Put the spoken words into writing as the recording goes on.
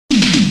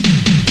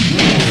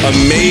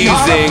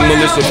amazing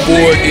Melissa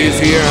Ford is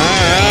here.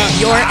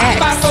 Your ex.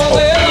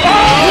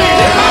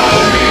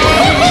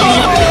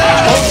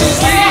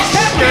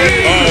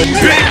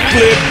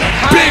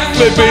 Big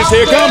flip is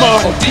here. Come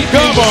on.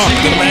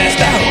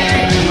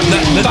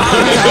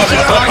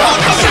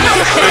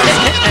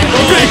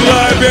 Big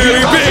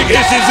library, Big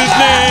Ish is his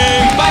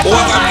name. Or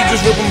I'm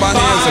just ripping my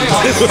hands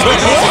sometimes.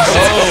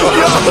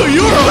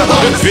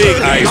 Big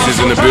Ice is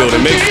in the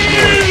building.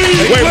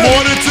 Wait,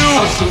 more than two.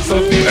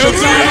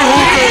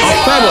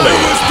 Family,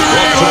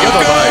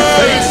 together by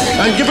faith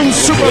and given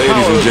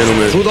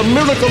superpowers through the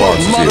miracle of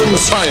modern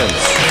science.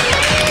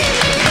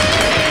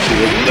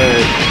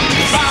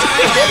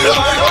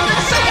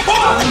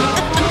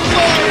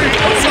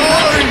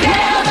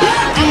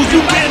 You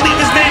can't leave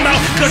his name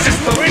out because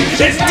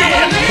it's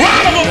dead.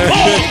 Round of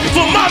applause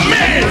for my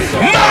man,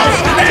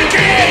 Mouse,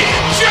 a.k.a.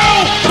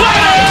 Joe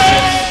Budden.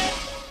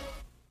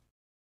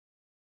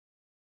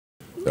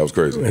 That was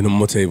crazy. And no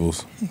more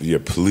tables. Yeah,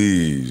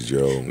 please,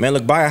 Joe. Man,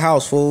 look, buy a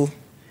house, fool.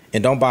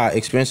 And don't buy an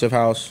expensive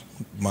house.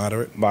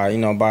 Moderate. Buy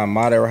a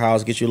moderate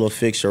house. Get you a little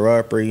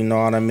fixer-upper, you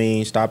know what I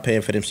mean? Stop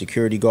paying for them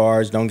security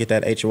guards. Don't get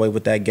that HOA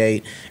with that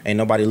gate. Ain't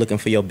nobody looking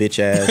for your bitch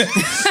ass.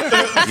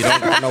 You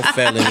don't got no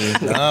felony.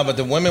 Nah, but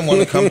the women want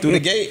to come through the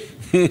gate.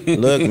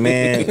 Look,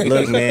 man.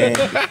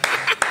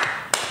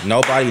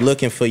 Nobody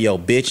looking for your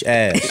bitch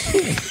ass.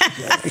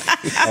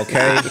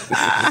 Okay?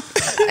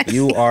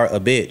 You are a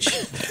bitch.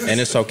 And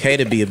it's okay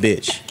to be a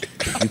bitch.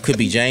 You could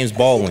be James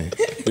Baldwin.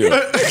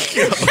 Yeah.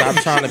 Stop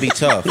trying to be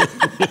tough.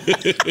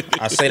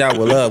 I say that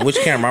with love. Which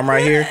camera? I'm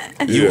right here.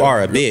 You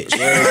are a bitch.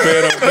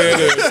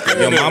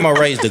 Your mama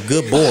raised a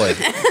good boy.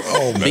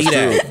 Oh, be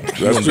that.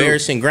 You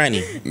embarrassing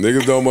granny.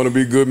 Niggas don't want to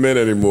be good men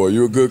anymore.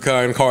 You a good,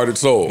 kind-hearted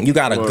soul. You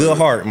got a good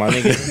heart, my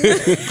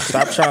nigga.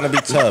 Stop trying to be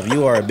tough.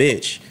 You are a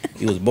bitch.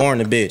 You was born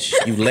a bitch.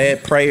 You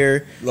led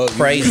prayer,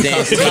 praise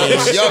dance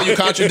teams. Yo, you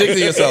contradicted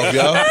yourself,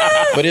 yo.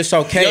 But it's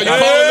okay. Yo,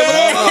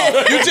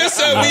 you just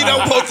said we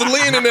don't supposed to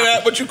lean into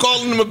that, but you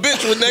calling him a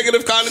bitch with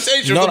negative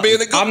connotation for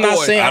being a good I'm not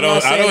boy. saying, I'm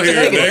not saying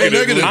it's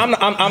negative.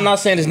 I'm not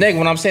saying it's negative.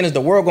 What I'm saying is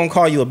the world gonna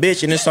call you a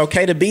bitch, and it's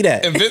okay to be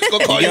that. And Vince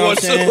gonna call you one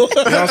too. You know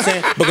what I'm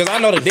saying? Because I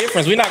know the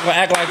difference. We're not gonna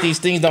act like these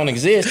things don't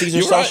exist. These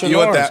are social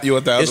norms.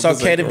 It's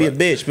okay to be a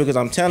bitch because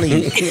I'm telling you.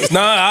 It's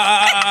not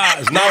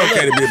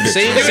okay to be a bitch.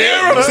 See?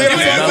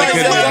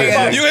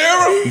 You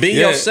hear him? Be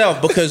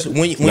yourself, because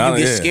when you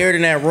get scared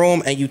in that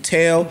room and you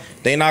tell,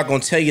 they not gonna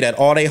tell you that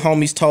all they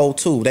homies told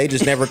too. They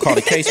just never caught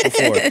a case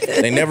before.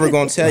 They never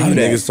gonna tell you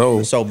that.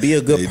 So be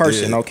a good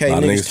person, okay?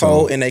 Niggas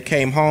told and they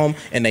came home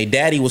and they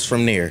daddy was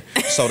from there,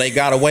 so they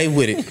got away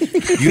with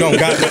it. You don't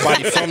got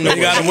nobody from there.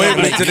 They got away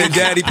with it till their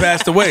daddy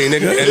passed away,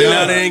 nigga, and then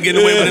now they ain't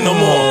getting away with it no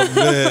more.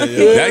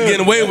 That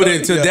getting away with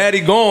it till daddy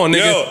gone,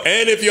 nigga. Yo,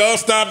 and if y'all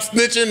stop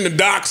snitching, the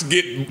docs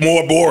get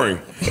more boring.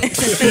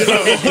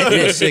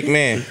 You're a sick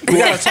man. We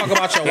gotta talk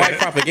about your white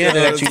propaganda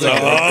that you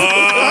love.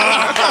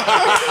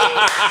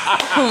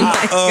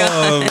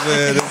 Oh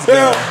my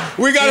God.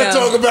 We gotta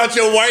talk about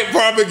your white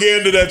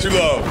propaganda that you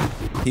love.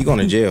 He going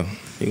to jail.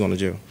 He going to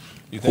jail.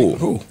 You think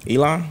who?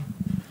 Elon?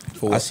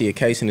 I see a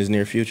case in his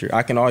near future.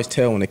 I can always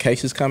tell when the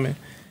case is coming,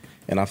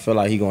 and I feel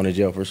like he going to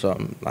jail for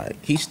something. Like,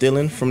 he's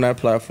stealing from that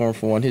platform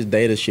for one. His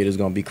data shit is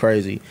gonna be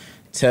crazy.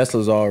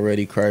 Tesla's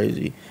already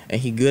crazy,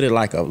 and he good at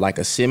like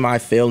a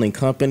semi-failing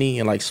company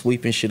and like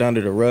sweeping shit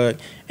under the rug.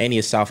 And he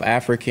is South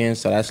African,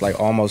 so that's like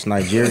almost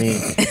Nigerian.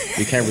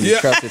 You can't really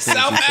trust it.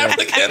 South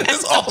African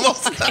is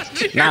almost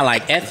Nigerian. Not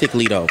like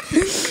ethically though,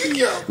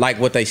 like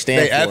what they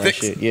stand for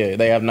ethics? And shit. Yeah,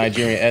 they have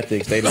Nigerian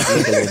ethics. They just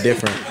look a little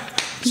different.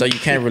 So you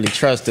can't really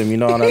trust them, you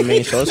know what I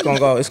mean? So it's gonna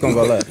go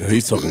left.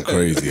 He's talking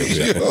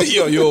crazy.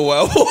 Yo, you a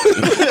wild boy.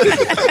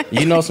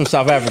 You know some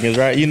South Africans,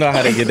 right? You know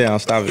how they get down.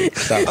 Stop it.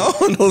 Stop it.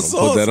 Oh, no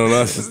sauce. Put that on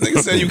us. This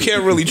nigga said you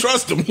can't really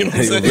trust them. You know what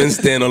I'm saying? Been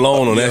stand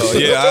alone on that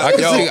shit. Yeah,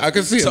 I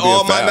can see. To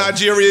all my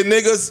Nigerian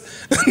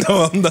niggas.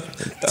 No, I'm not.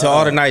 To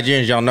all the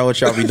Nigerians, y'all know what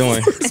y'all be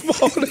doing.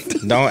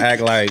 Don't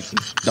act like,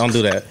 don't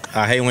do that.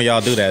 I hate when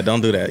y'all do that.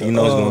 Don't do that. You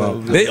know what's going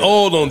on. They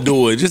all don't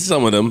do it. Just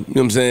some of them. You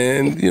know what I'm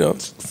saying? You know.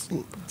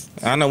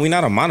 I know we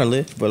not a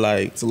monolith, but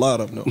like it's a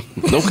lot of them.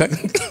 Okay.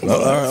 All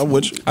right, I'm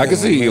with you. I can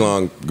see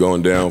Elon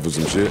going down for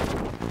some shit.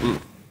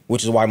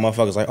 Which is why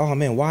motherfuckers like, oh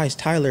man, why is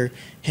Tyler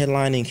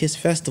headlining his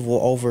festival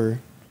over,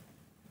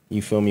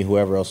 you feel me,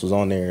 whoever else was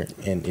on there,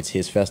 and it's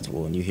his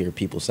festival, and you hear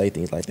people say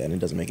things like that, and it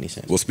doesn't make any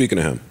sense. Well, speaking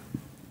of him,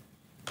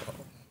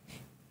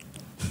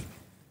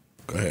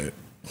 go ahead.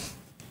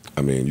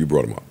 I mean, you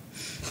brought him up.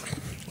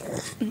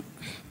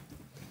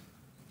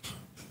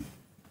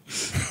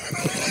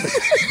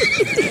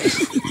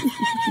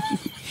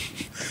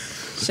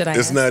 Should I?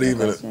 It's not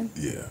even.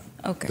 Yeah.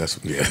 Okay. That's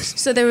yes.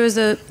 So there was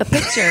a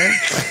picture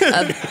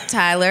of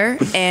Tyler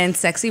and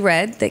Sexy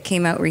Red that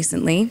came out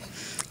recently,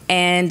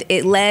 and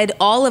it led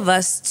all of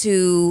us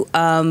to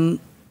a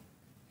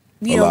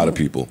lot of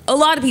people. A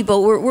lot of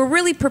people were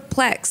really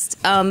perplexed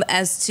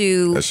as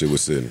to that shit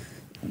was sitting.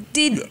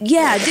 Did he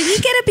get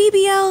a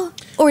BBL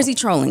or is he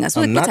trolling us?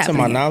 Not to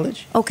my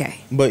knowledge.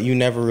 Okay. But you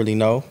never really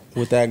know.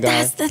 with that guy.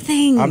 That's the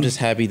thing. I'm just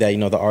happy that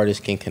the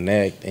artists can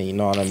connect, and you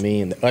know what I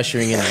mean. The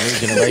ushering in a new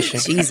generation.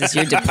 Jesus,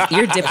 you're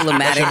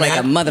diplomatic like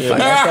a motherfucker.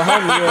 That's the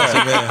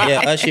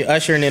homie, yeah.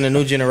 Ushering in a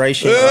new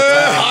generation.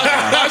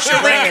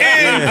 Ushering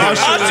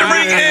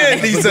in,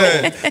 he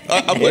said.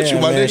 I'm with you,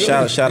 my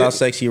nigga. Shout out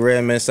Sexy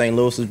Red, man. St.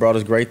 Louis has brought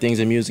us great things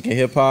in music and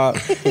hip hop,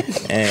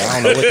 and I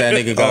don't know what that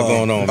nigga got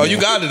going on. Oh, you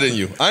got it in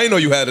you. I didn't know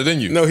you had it in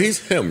you. No, he's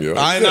him, yo.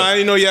 I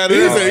didn't know you had it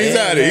in you. He's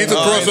at it. He's a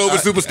crossover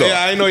superstar.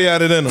 Yeah, I didn't know you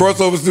had it in him.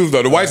 Crossover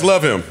superstar. The whites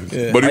love him,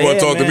 but he want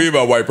to talk to me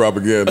about white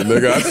propaganda,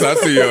 nigga. I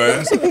see your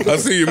ass. I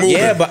see you moving.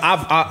 Yeah, but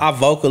I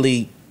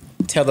vocally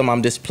tell them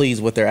I'm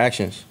displeased with their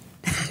actions.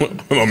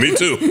 Well, me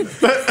too.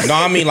 No,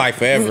 I mean like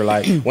forever.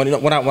 Like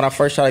when I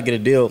first tried to get a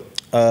deal,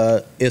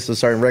 it's a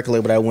certain record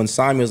label that when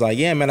Simon was like,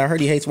 "Yeah, man, I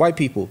heard he hates white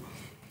people,"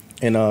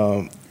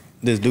 and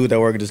this dude that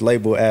worked at this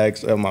label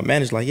asked my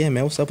manager like, "Yeah,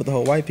 man, what's up with the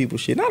whole white people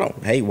shit?" And I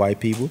don't hate white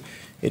people.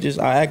 It just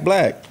I act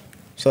black.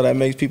 So that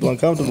makes people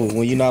uncomfortable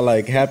when you're not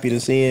like happy to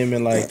see him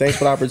and like thanks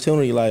for the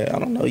opportunity. Like I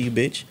don't know you,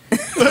 bitch. Like,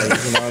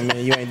 you know what I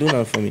mean? You ain't do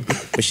nothing for me.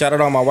 But shout out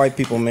to all my white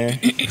people, man.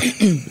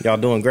 Y'all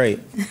doing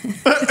great.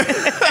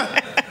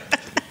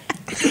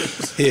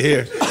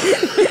 Here.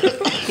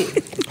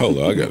 Hold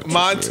on, I got it.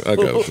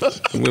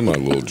 Where's my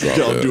little drop?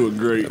 Y'all doing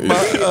great.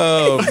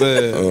 Oh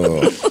man.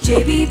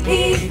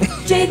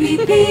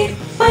 JBP,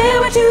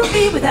 where would you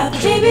be without the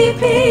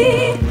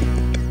JBP?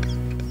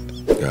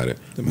 Got it.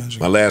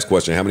 My last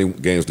question: how many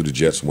games do the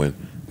Jets win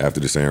after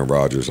this Aaron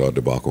Rodgers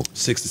debacle?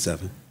 6 to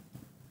 7.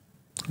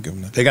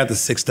 They got the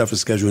 6th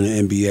toughest schedule in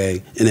the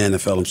NBA, in the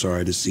NFL. I'm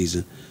sorry, this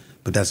season,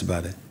 but that's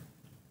about it.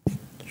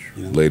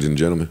 You know? Ladies and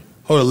gentlemen.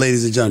 Hold on,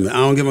 ladies and gentlemen. I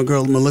don't get my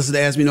girl Melissa to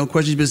ask me no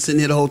questions. She's been sitting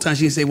here the whole time.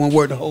 She didn't say one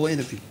word the whole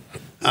interview.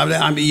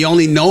 I mean, you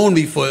only known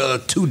me for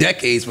 2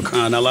 decades for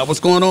crying out loud.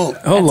 What's going on?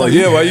 Hold on,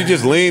 why you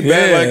just lean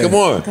back? Like, come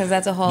on. Because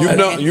that's a whole.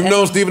 You've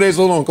known Stephen A.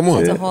 so long. Come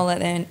on. That's a whole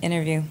other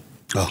interview.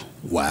 Oh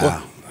wow!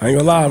 Well, I ain't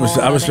gonna lie.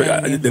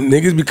 The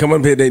niggas be coming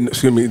up here.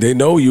 They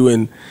know you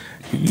and.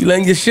 You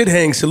letting your shit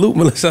hang. Salute,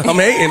 Melissa. I'm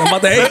hating. I'm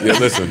about to hate. Yeah,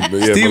 listen.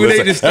 Yeah, Stephen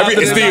A. just stopped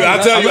it. Steve,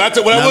 I'll tell you.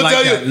 What I will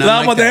tell you. No,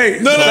 I'm about to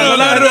hate. No, not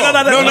like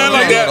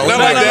that.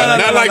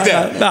 Not like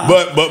that.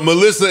 But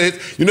Melissa,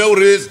 you know what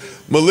it is?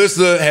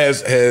 Melissa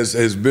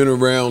has been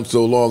around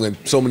so long, and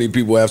so many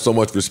people have so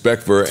much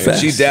respect for her, and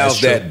she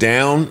dials that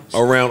down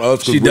around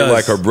us because we're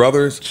like her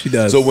brothers. She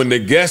does. So when the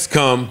guests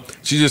come,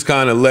 she just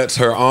kind of lets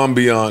her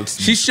ambiance.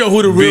 She show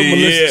who the real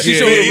Melissa. She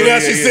show who the real.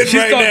 She's sitting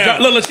right now.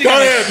 Go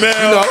ahead,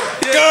 Mel.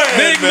 Go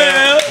ahead,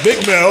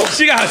 Big Mel.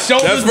 She got her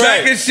shoulders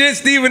back and shit.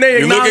 Stephen A.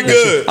 You looking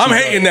good. I'm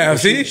hating now.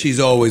 See, she's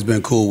always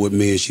been cool with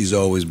me, and she's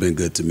always been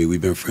good to me. We've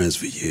been friends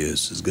for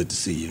years. It's good to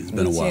see you. It's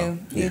been a while.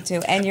 You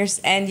too. And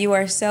you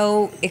are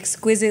so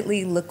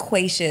exquisitely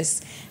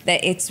loquacious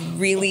that it's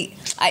really.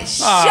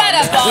 Shut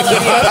up, all of you.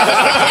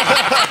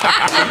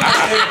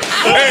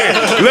 Hey,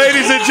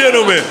 ladies and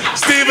gentlemen,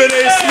 Stephen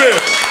A. Smith.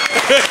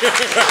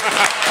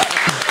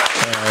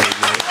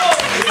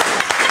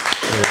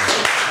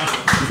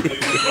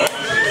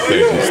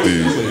 Thank you,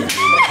 Steve.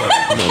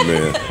 Come on,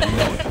 man.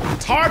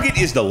 Target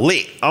is the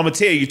lick. I'm gonna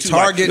tell you too.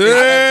 Target,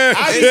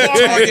 I be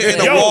Target in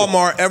the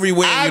Walmart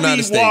everywhere in the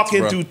United States. I be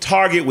walking through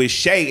Target with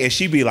Shay, and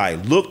she be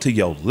like, "Look to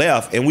your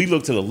left," and we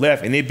look to the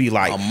left, and it be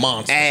like a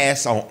monster.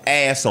 ass on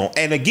ass on.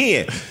 And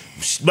again,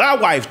 my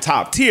wife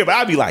top tier, but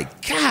I be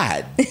like,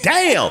 God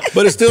damn.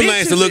 But it's still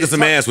nice to look at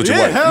some ass with your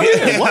wife.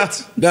 Yeah,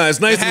 what? No,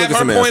 it's nice to look at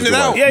some ass with your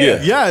wife.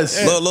 Yeah.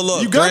 Yes.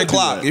 Look. You got 3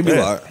 o'clock. You be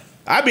like.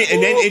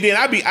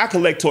 I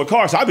collect toy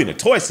cars, so I be in the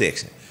toy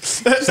section.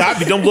 So I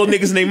be them little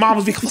niggas and their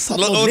mamas be, what's up,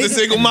 little nigga?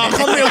 Single mom.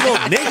 Come here, little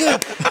nigga.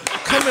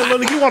 Come here, little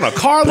nigga. You want a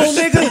car, little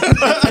nigga?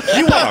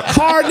 You want a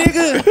car,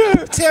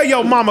 nigga? Tell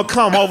your mama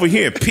come over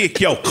here and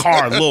pick your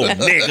car, little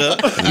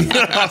nigga. You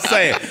know what I'm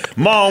saying?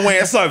 Mom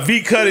wearing some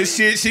V-cut and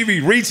shit. She be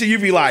reaching. You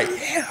be like,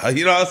 yeah.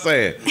 You know what I'm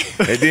saying?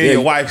 And then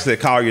your wife said,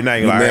 call your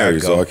name. You're like,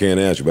 married, so I can't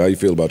ask you. But how you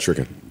feel about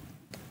tricking?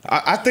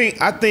 I think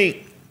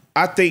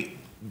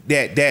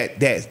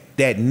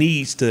that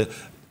needs to.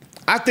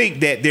 I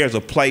think that there's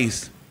a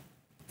place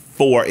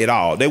for it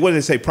all. They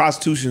wouldn't say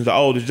prostitution is the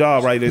oldest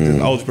job, right? It's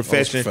the oldest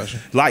profession.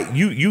 Like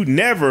you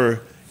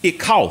never. It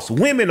costs.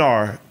 Women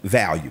are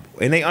valuable,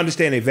 and they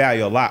understand they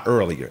value a lot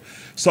earlier.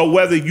 So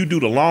whether you do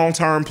the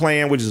long-term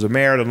plan, which is a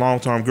married or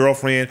long-term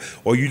girlfriend,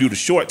 or you do the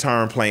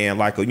short-term plan,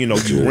 like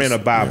you rent or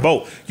buy a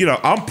boat.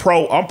 I'm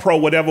pro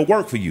whatever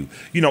work for you.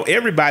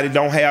 Everybody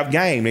don't have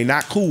game. They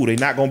not cool. They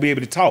not gonna be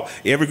able to talk.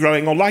 Every girl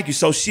ain't gonna like you.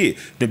 So shit,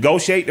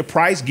 negotiate the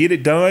price, get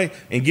it done,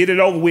 and get it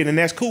over with, and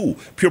that's cool.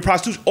 Pure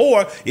prostitution.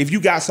 Or if you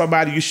got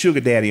somebody you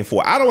sugar daddying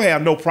for, I don't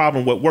have no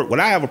problem with work.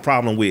 What I have a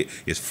problem with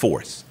is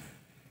force.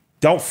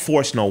 Don't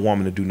force no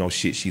woman to do no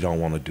shit she don't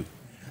want to do.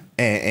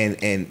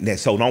 And that,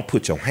 so don't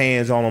put your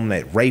hands on them.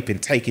 That rape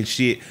and taking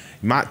shit.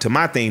 My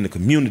thing, the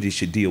community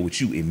should deal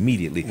with you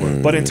immediately.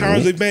 But in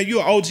terms of, man,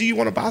 you're an OG, you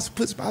want to buy some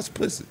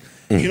pussy.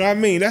 You know what I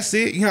mean? That's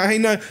it. You know,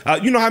 ain't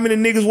nothing. You know how many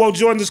niggas won't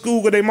join the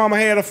school because their mama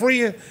had a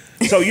friend?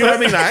 So you know what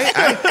I mean?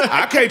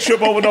 I can't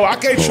trip over I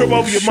can't trip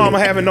over your mama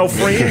having no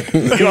friend.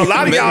 You know, a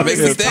lot of y'all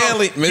Mr.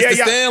 Stanley. Mr.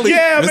 Stanley.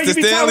 Yeah, Mr.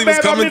 Stanley was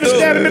coming through.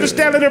 Mr.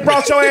 Stanley that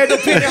brought your ass to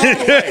Penny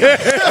Hardaway.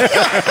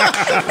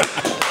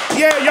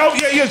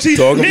 Yeah. See,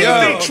 niggas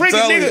think tricky.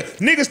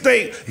 Niggas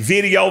think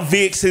video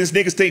vixens.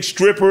 Niggas think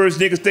strippers.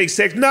 Niggas think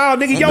sex. No,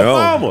 nigga, your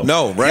mama.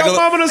 No, regular. Your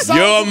mama the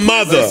your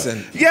mother.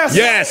 Listen.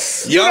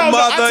 Yes. Your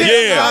mother.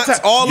 Yeah.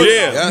 All of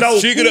them. No,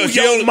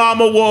 your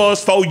mama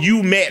was before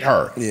you met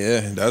her. Yeah,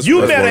 that's you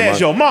met her as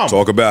your mama.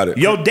 Talk about it.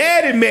 Your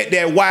daddy met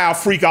that wild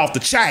freak off the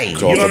chain.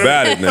 Talk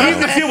about it now.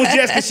 Even if it was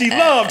just because she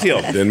loved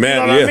him. Then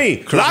man, you know what I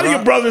mean? A lot of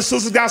your brothers and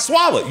sisters got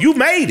swallowed. You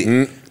made it.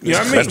 You know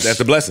what I mean? That's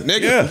a blessing.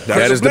 Nigga, yeah,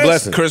 that is the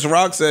blessing. Chris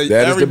Rock said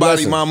that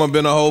everybody mama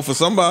been a hoe for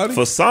somebody.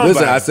 For somebody.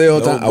 Listen, I say all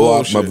the time.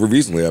 No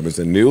recently I've been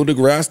saying Neil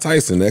deGrasse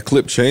Tyson, that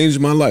clip changed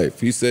my life.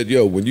 He said,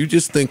 yo, when you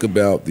just think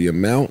about the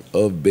amount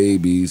of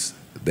babies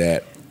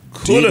that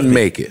didn't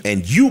make it.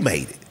 And you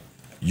made it.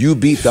 You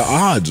beat the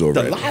odds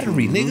already. The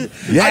lottery, nigga.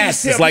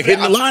 Yes, it's like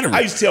hitting the lottery.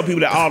 I used to tell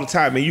people that all the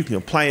time, man, you can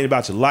complain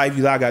about your life.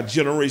 You know, I got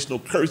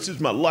generational curses.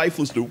 My life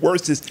was the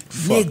worstest.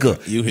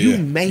 Nigga, you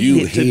made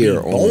it to be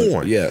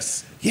born.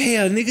 Yes.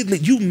 Yeah,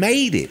 nigga, you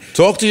made it.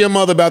 Talk to your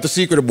mother about the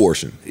secret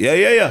abortion.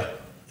 Yeah.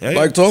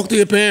 Like, talk to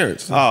your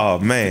parents. Oh,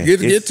 man.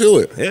 Get to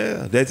it.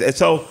 Yeah. That's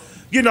so...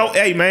 You know,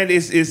 hey man,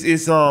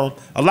 it's a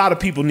lot of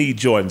people need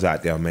Jordans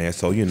out there, man.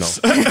 So you know,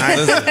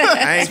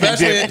 I ain't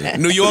especially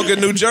New York and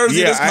New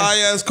Jersey. This high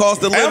ass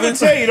cost of living. I'm gonna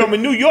tell you, though,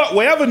 in New York,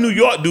 wherever New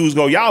York dudes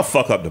go, y'all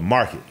fuck up the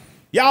market.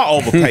 Y'all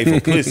overpay for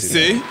pussy.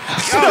 See,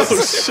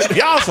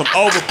 y'all some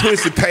over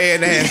pussy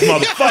paying ass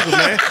motherfuckers,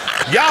 man.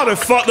 Y'all done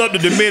fucked up the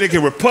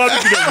Dominican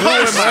Republic.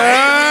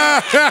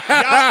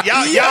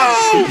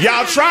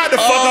 Y'all tried to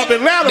fuck up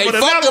Atlanta, but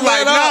Atlanta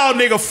like, no,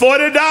 nigga,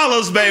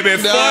 $40, baby,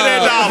 $40.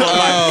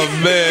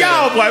 Oh man,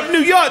 y'all like New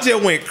York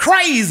just went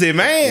crazy,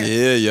 man.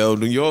 Yeah, yo,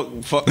 New York,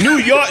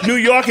 New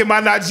York, and my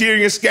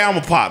Nigerian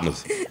scammer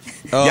partners.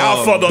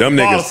 Y'all fucked up them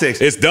the niggas.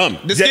 politics. It's dumb.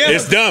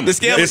 It's dumb.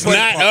 It's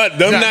not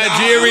them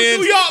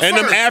Nigerians and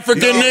them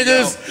African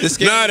niggas.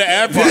 Nah, the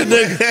African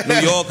niggas.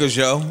 New Yorkers,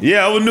 yo.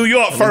 Yeah, it was New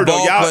York first.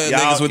 Ball playing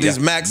niggas with these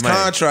max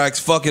contracts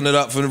fucking it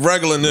up for the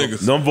regular niggas.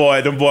 Them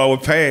boy were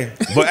paying.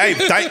 But hey,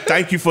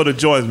 thank you for the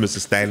joins, Mr.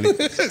 Stanley.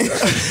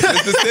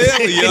 Mr.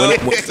 Stanley, yo.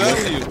 I'm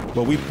telling you.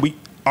 But we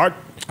are.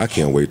 I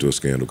can't wait till a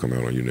scandal come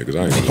out on you niggas.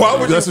 I ain't Why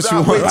would that's what you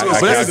want?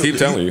 I keep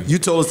telling you. You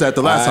told us that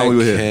the last time we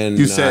were here.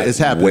 You said it's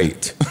happening.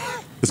 Wait.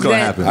 It's gonna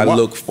happen. I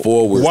look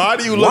forward. Why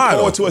do you look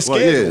forward to a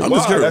scandal? I'm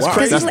just curious. That's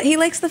crazy. He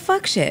likes the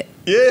fuck shit.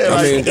 Yeah,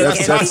 I mean,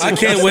 I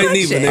can't wait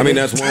neither. I mean,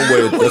 that's one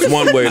way. That's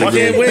one way to I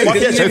can't wait.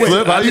 Hey,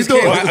 Flip, how you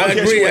doing? I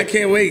agree. I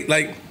can't wait.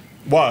 Like,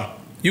 why?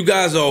 You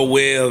guys are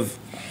aware of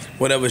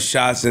whatever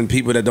shots and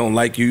people that don't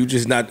like you. You're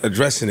just not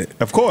addressing it.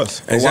 Of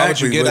course. Exactly. Why would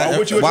you give that?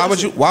 Why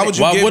would you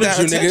give that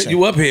attention?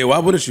 You up here? Why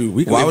wouldn't you?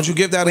 Why would you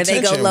give that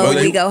attention? Where they go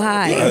low, we go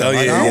high. Oh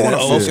yeah, the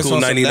old school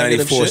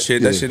 1994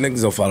 shit. That shit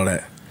niggas don't follow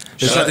that.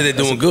 It's not that they're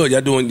doing good. Y'all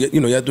doing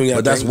your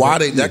But that's why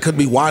that could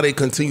be why they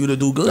continue to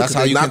do good. That's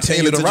how you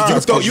continue to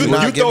rise. You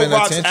throw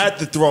rocks at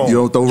the throne.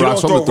 You don't throw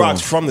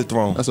rocks from the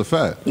throne. That's a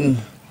fact.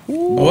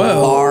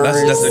 Well, that's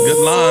a good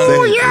line.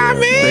 Oh yeah,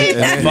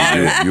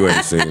 man. You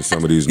ain't seen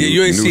some of these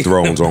new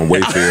thrones on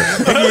Wayfair.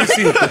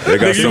 They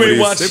got some of these.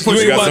 You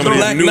ain't watched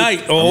Black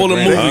Knight or all the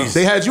movies.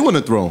 They had you on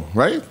the throne,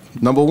 right?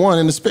 Number one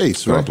in the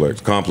space,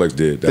 right? Complex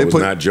did. That was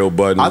not Joe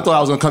Budden. I thought I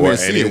was gonna come here and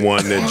see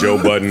anyone that Joe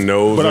Budden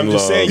knows and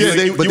loves. Yeah,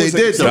 they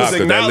did. Stop.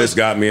 That list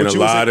got me in a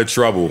lot of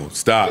trouble.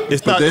 Stop.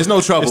 There's no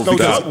trouble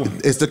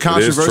because it's the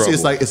controversy.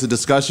 It's like it's a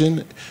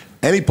discussion.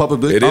 Any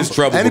public. It is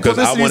trouble because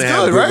I want to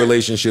have good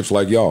relationships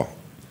like y'all.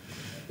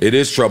 It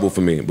is trouble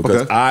for me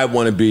because I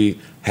want to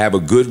have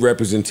a good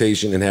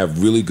representation and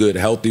have really good,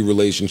 healthy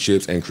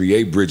relationships and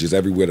create bridges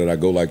everywhere that I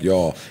go like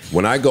y'all.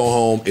 When I go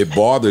home, it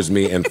bothers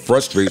me and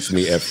frustrates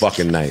me at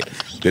fucking night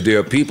that there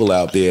are people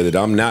out there that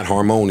I'm not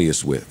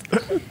harmonious with.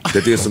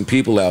 That there's some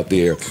people out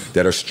there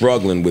that are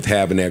struggling with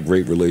having that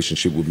great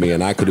relationship with me,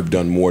 and I could have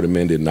done more to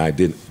mend it, and I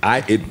didn't.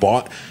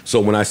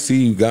 So when I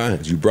see you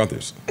guys, you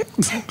brothers.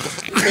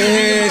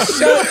 Man,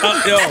 shut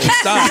up, yo,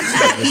 stop.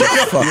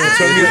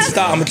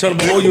 Stop. I'm gonna turn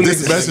below you.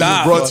 This message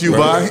is brought to you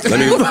by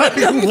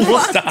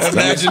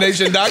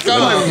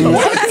Imagination.com.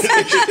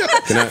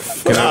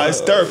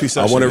 It's therapy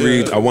session.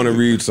 I want to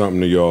read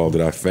something to y'all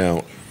that I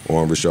found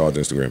on Rashad's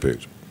Instagram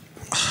page.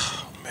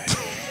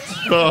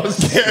 Oh,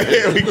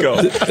 here we go.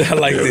 I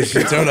like this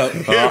shit. Turn up.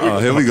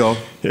 Here we go.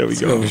 Here we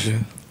go.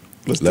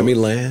 Let me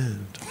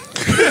land.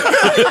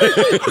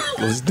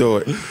 Let's do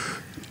it.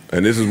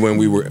 And this is when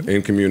we were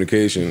in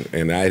communication,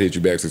 and I had hit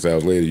you back 6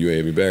 hours later. You ain't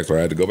hit me back, so I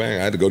had to go back.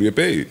 I had to go to your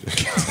page.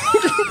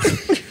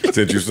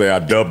 Since you say I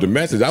dubbed the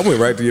message, I went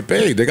right to your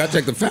page. They got to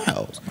check the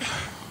files.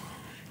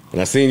 And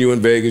I seen you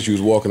in Vegas. You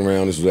was walking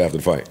around. This was after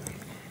the fight.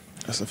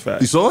 That's a fact.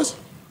 You saw us?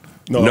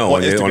 No,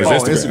 on his Instagram.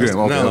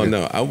 Instagram. Okay,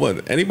 No, I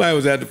wasn't. Anybody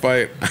was at the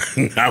fight,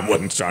 I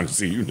wasn't trying to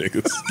see you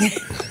niggas.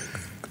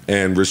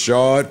 And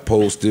Rashad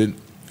posted,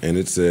 and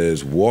it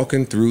says,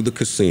 walking through the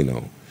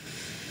casino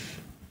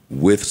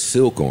with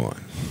silk on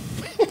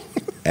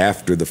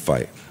after the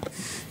fight.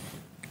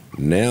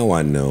 Now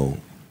I know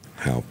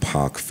how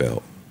Pac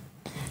felt.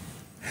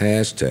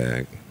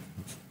 Hashtag.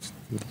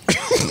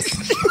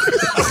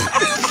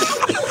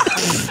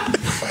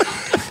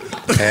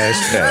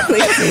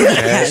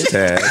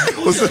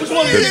 Hashtag. What's the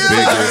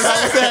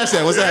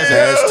hashtag? What's the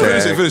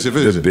hashtag? Finish it.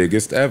 The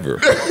biggest ever.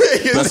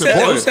 That's Who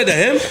important. said to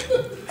him?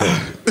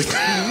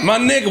 My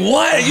nigga,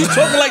 what? You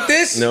talking like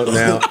this? No,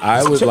 now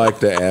I would like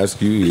to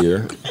ask you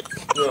here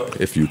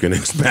if you can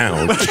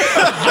expound.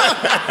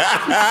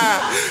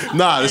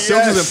 Nah, the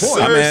silk is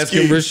important. I'm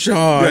asking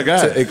Rashad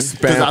to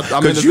expound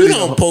because you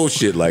don't post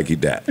shit like he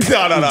did.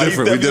 No.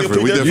 We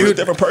different. He's a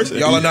different person.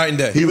 Y'all are night and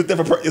day. He's a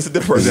different person. It's a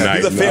different person.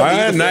 He's a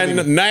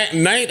family.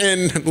 Night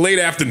and late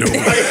afternoon.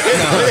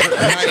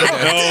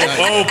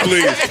 Oh,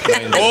 please.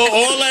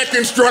 All that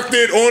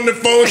constructed on the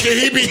phone shit,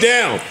 he be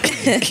down.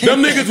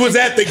 Them niggas was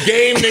at the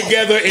game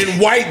together in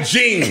white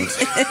jeans.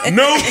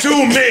 No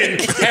two men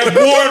have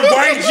worn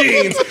white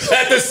jeans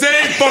at the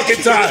same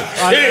fucking time.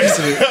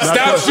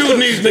 Stop shooting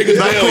these niggas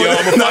down, y'all.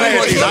 I'm gonna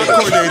fire these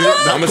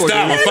niggas. I'm gonna stop.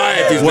 I'm gonna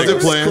fire these Wasn't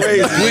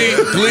niggas. playing.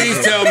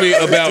 Please tell me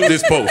about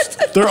this post.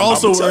 They're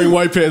also wearing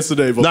white pants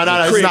today. No, these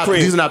are not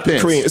pants. These are not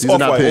pants. These are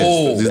not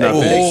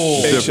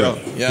pants. It's different.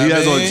 He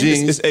has on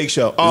jeans. It's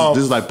eggshell.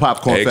 This is like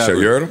popcorn Eggshell,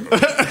 fabric. you heard him?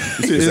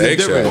 It's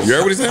eggshell. You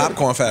heard what he said?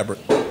 Popcorn fabric.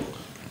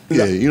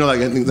 Yeah, you know, like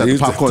the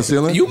popcorn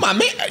ceiling. You my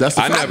man. That's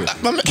the I never.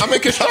 I'm in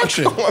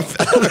construction. The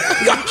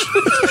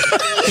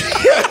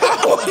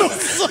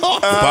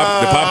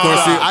popcorn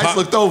ceiling. I just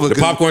looked over. The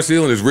popcorn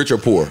ceiling is rich or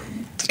poor?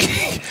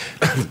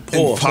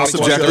 Poor.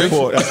 Subjective.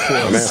 Poor.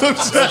 That's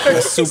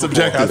poor.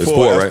 Subjective. It's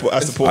poor, right?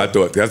 That's the poor. I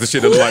thought that's the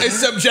shit that was like. It's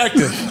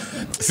subjective.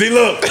 See,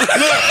 look.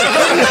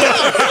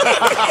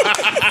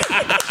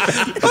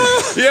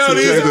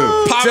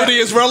 Yo, Poverty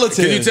is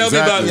relative. Can you tell me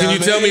about? Can you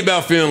tell me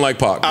about feeling like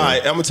Pac? All right,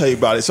 I'm gonna tell you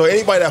about it. So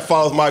anybody that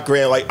follows my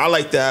gram, like I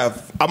like to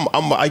have,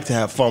 I like to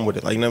have fun with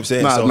it. Like you know what I'm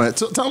saying? Nah, So, man,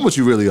 tell them what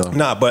you really are.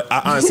 Nah, but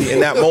I honestly,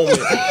 in that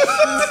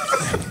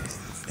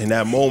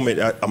moment,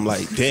 I'm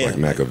like, damn, Like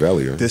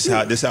Machiavelli.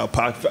 this how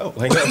Pac felt.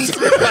 Like, you know what I'm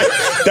saying? Like,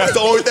 that's the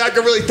only thing I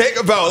can really think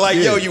about. Like,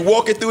 yo, you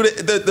walking through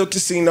the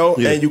casino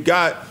and you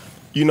got,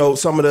 you know,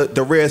 some of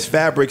the rarest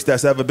fabrics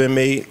that's ever been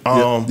made.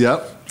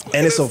 Yep.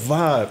 And it's a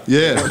vibe.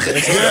 Yeah.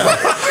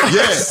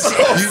 Yes.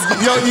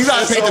 You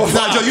gotta paint the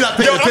picture. You gotta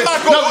paint the picture.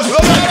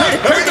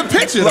 Paint the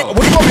picture though. What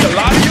do you want me to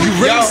lie to you?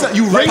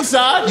 You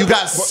ringside. You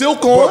got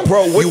silk on.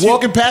 Bro, you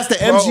walking past the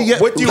MG.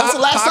 That's the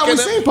last time we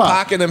seen Pac.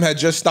 Pac and them had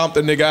just stomped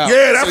the nigga out.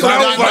 Yeah, that's what I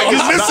was like.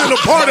 He's missing a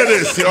part of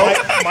this, yo.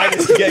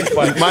 Minus the gang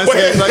fight.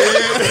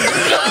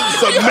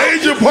 It's a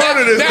major part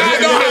of this. Now I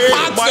know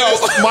how Pac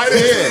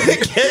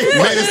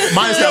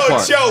Minus that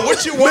part. Joe,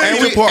 what you want?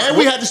 And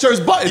we had the shirts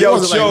buttoned. It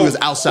wasn't like we was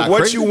outside.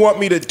 What crazy. you want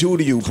me to do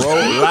to you, bro?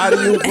 Lie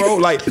to you, bro?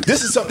 Like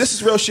this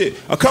is real shit.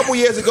 A couple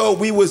years ago,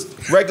 we was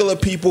regular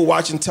people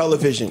watching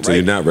television.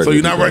 Right? So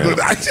you're not regular.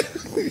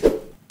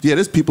 Yeah,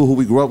 there's people who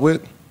we grew up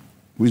with.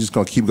 We just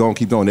gonna keep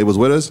going. They was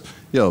with us.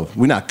 Yo,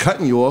 we're not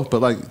cutting you off,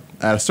 but like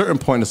at a certain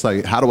point, it's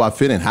like, how do I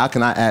fit in? How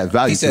can I add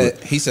value to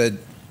it? He said,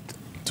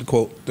 to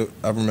quote,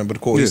 I remember the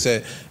quote. Yeah. He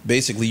said,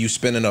 basically, you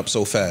spinning up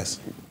so fast.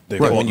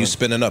 Right. When you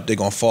spinning up, they're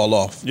gonna fall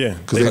off. Yeah,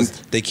 because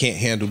they can't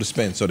handle the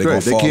spin, so they're Right,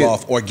 gonna they fall can't-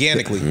 off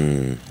organically.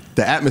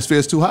 The atmosphere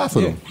is too high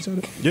for them.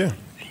 Yeah,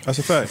 that's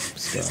a fact.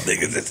 This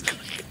niggas is.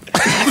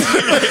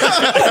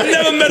 I've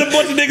never met a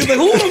bunch of niggas like,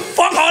 who the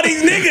fuck are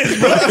these niggas,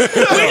 bro?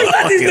 Where you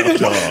at these niggas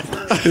from?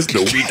 It's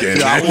the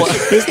weekend.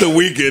 It's the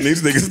weekend.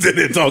 These niggas sitting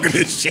there talking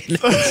this shit.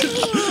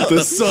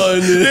 The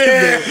sun.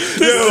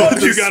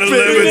 You gotta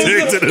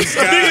levitate to the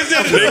sky.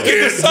 They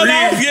can't sun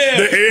out? breathe Yeah.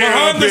 the air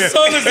Behind up the there.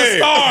 sun is the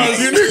stars.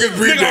 You niggas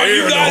breathe the Nigga,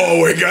 air in the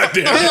hallway.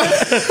 Goddamn.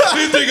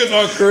 These niggas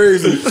are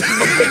crazy.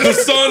 The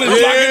sun is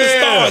blocking the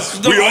stars.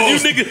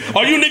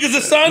 Are you niggas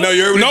the sun? No,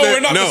 you're No, we're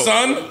not the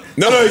sun.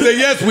 No, he said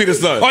yes, we the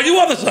sun. Are you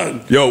are the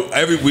sun? Yo,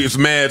 it's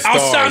mad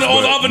stars. Outside of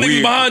all the other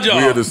niggas behind y'all.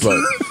 We're the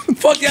sun.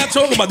 Fuck y'all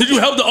talking about? Did you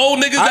help the old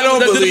niggas? I don't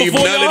that did it believe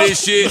before none y'all? of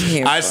this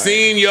shit. I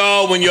seen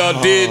y'all when y'all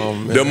did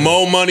the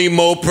Mo Money,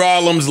 Mo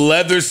Problems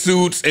leather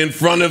suits in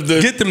front of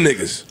the. Get them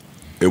niggas.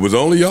 It was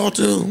only y'all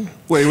two.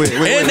 Wait. Where? Look,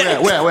 Lay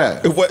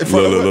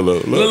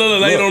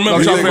you don't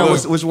remember.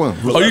 Which one?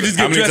 Oh, you just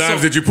How get many dressed times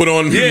up. did you put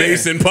on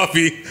Mason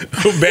Puffy,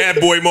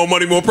 Bad Boy, Mo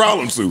Money, Mo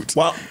Problem suits?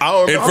 Well, I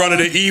don't in know. front of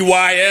the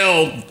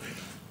EYL.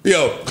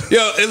 Yo,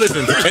 and listen,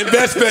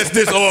 Invest Fest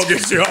this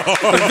August, y'all.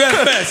 Invest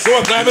Fest. Go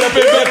on, clap it up,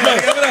 Invest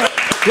Fest.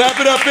 Clap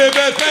it up,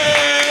 Invest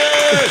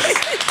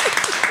Fest.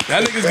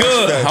 That nigga's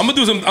good. I'm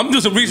gonna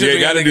do some research. Yeah, you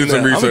gotta do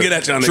some research. I'm gonna get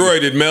at y'all niggas. Troy,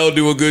 did Mel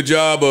do a good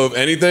job of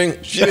anything?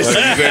 Like you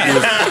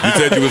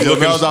said you was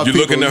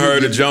looking to her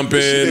to jump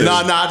in. Nah.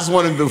 I just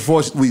wanted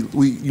before we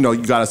you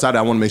got us out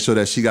there. I want to make sure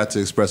that she got to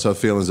express her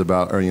feelings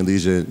about Earning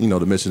Leisure. You know,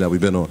 the mission that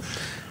we've been on.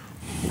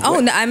 Oh,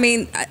 no, I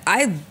mean,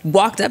 I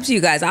walked up to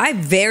you guys. I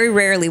very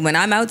rarely, when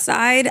I'm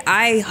outside,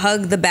 I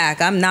hug the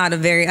back. I'm not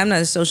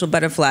a social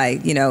butterfly,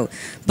 you know.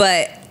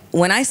 But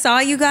when I saw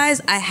you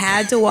guys, I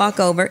had to walk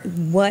over.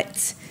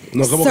 What?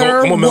 No, come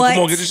Sir, on, Mel. what?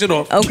 Come on, get your shit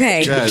off.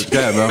 Okay. Go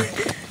ahead, Mel.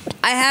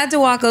 I had to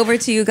walk over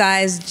to you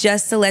guys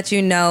just to let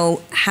you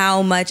know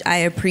how much I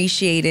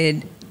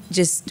appreciated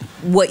just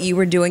what you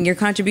were doing, your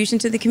contribution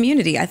to the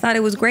community. I thought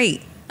it was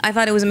great. I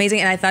thought it was amazing,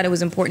 and I thought it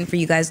was important for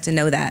you guys to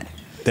know that.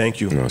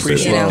 Thank you. You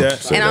Appreciate know?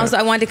 that. And also,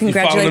 I wanted to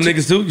congratulate You follow them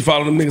niggas too? You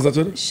follow them niggas on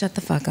Twitter? Shut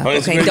the fuck up. On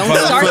Okay, Instagram, don't you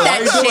follow start them?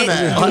 that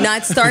shit. Do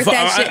not start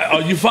that shit.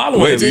 Are you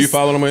following? Wait, do you Just-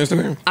 follow them on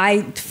Instagram?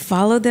 I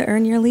followed the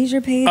Earn Your Leisure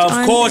page. Of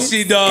on course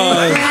she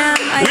does.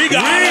 Instagram. We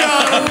got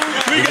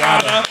her. We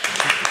got her.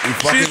 You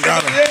fucking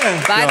got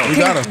him. By,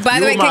 by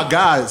the way, you my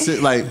guy.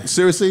 Like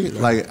seriously,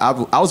 like I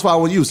was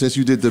following you since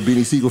you did the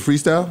Beanie Siegel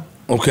freestyle.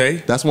 Okay,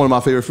 that's one of my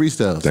favorite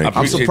freestyles. Thank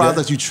you. I'm surprised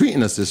that you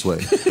treating us this way.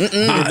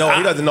 No,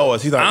 he doesn't know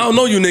us. He's like, I don't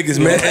know you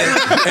niggas, man.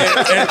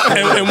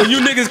 And when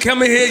you niggas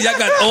come in here, y'all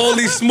got all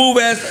these smooth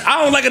ass.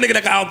 I don't like a nigga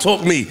that can out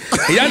talk me.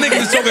 And y'all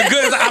niggas is talking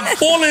good. It's like, I'm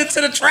falling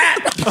into the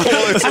trap.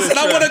 I said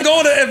I want to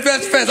go to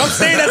Invest Fest. I'm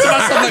saying that to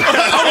myself like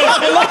I want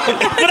to pull up,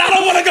 but I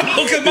don't want to go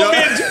because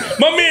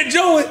my man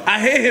Joe,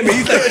 I hear him. And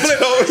he's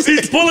like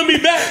he's pulling me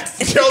back.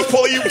 Joe's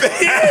pulling you back.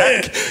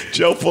 Yeah.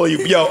 Joe pulling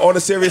you. Yo, on a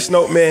serious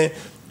note, man.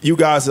 You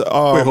guys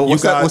are. Wait,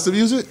 what's that? What's the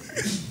music?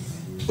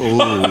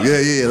 Oh,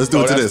 yeah. Let's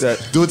do it to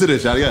this. Do it to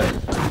this, y'all. Yeah.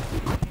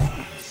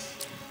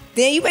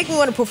 Then you make me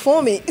want to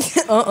perform it.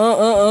 Get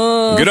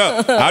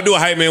up. I'll do a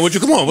hype man with you.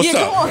 Come on. What's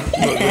up?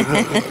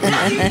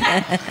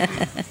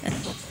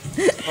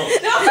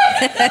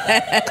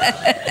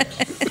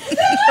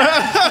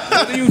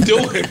 What are you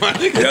doing, my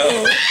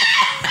nigga?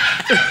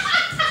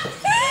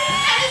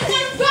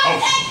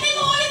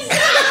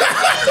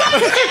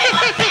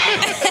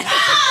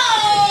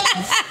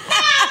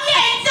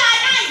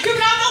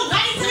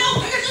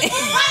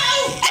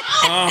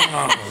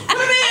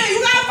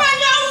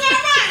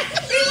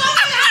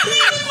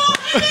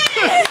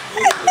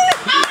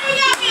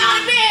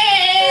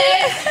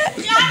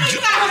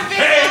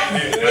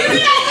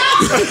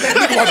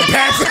 Nigga about to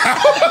pass out.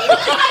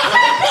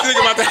 Nigga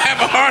about to have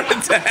a heart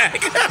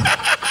attack.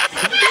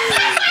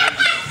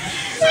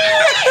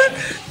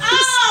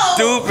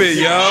 Stupid,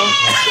 yo.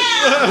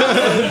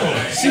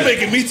 She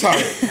making me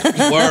tired.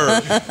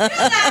 Word.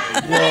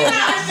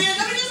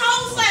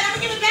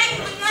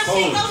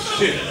 Oh,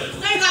 shit.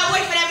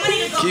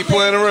 Keep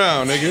playing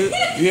around, nigga.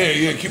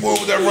 Yeah. Keep on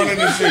with that running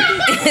and shit.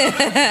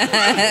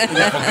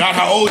 I forgot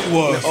how old you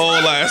was.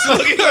 Old ass.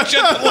 Look at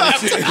you.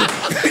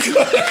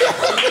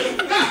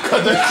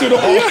 Cut that shit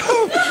off.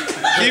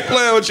 Keep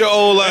playing with your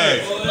old ass.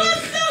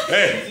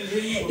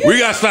 Hey, we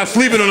gotta stop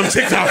sleeping on them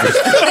TikTokers.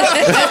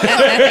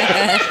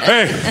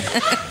 hey,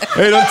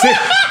 them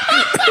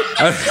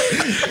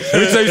let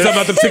me tell you something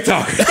about them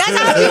TikTokers. That's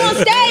how I be on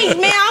stage,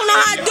 man. I don't know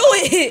how to do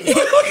it.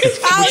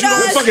 I don't know.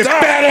 Fucking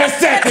badass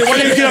tactic. Why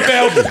didn't you get up,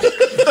 Elvin?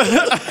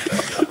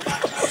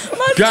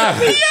 God.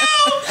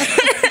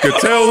 Can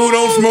tell who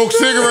don't smoke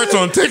cigarettes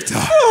on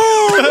TikTok.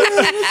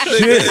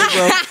 Shit.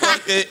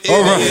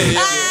 All right.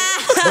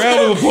 Round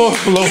of applause.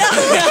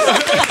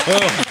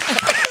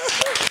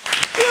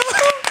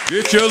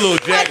 Get your little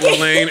Jack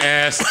LaLanne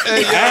ass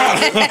out.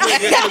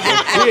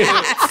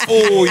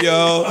 Fool,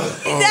 y'all.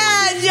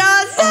 Nah,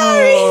 y'all,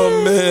 sorry.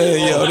 Oh,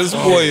 man, yo, this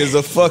boy is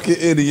a fucking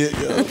idiot,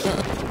 yo.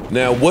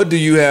 Now, what do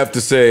you have to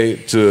say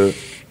to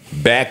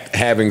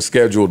having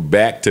scheduled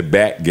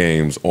back-to-back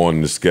games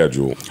on the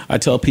schedule? I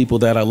tell people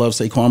that I love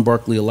Saquon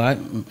Barkley a lot,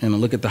 and I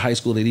look at the high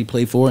school that he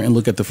played for and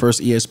look at the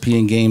first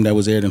ESPN game that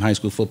was aired in high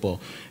school football.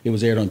 It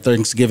was aired on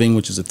Thanksgiving,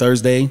 which is a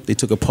Thursday. They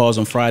took a pause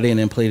on Friday and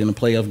then played in a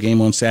playoff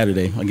game on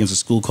Saturday against a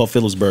school called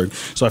Phillipsburg.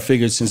 So I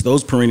figured since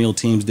those perennial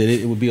teams did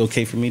it, it would be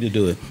okay for me to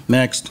do it.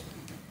 Next.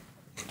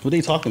 Who are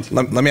they talking to?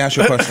 Let me ask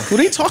you a question. Who are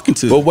they talking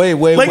to? But wait.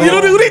 Like, you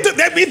know who they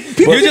that mean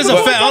people. You're just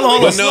a fast.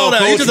 Hold on, slow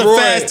down. You're just a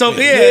fast talk.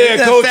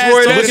 Yeah, Coach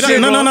Roy. That shit,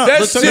 no.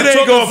 That shit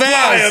ain't gonna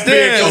fly up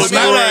here.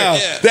 Slow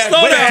down.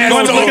 Slow down.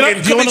 Coach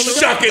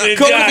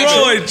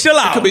Roy, chill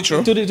out. It could be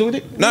true.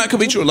 No, it could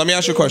be true. Let me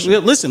ask you a question.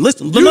 Listen.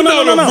 You know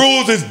the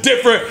rules is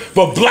different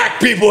for black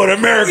people in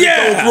America,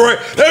 Coach Roy.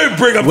 Let me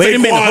bring up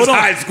Saquon's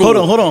high school.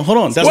 Hold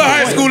on. What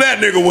high school that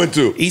nigga went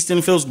to?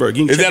 Easton Phillipsburg.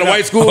 Is that a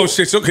white school? Oh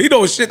shit, so he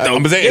knows shit though.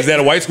 Is that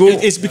a white school?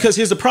 It's because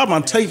here's the problem.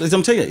 I'm telling you,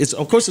 it's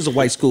of course it's a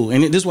white school,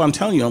 and this is what I'm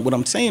telling you. What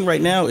I'm saying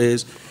right now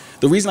is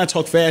the reason I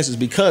talk fast is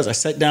because I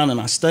sat down and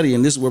I study,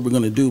 and this is what we're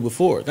going to do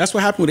before. That's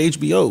what happened with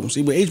HBO.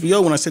 See, with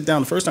HBO, when I sat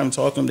down the first time to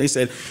talk to them, they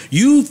said,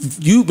 "You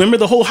remember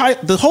the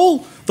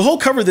whole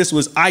cover of this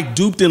was I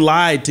duped and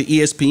lied to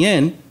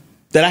ESPN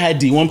that I had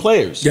D1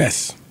 players."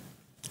 Yes.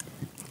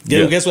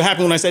 Guess what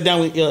happened when I sat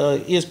down with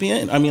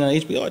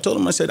HBO? I told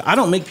them, I said, I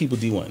don't make people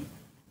D1.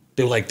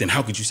 They were like, then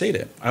how could you say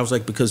that? I was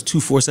like, because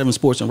 247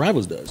 Sports and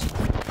Rivals does.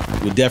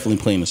 We'll definitely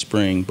play in the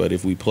spring, but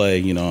if we play,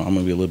 I'm going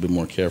to be a little bit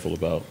more careful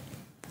about.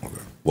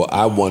 Okay. Well,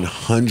 I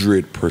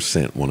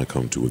 100% want to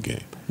come to a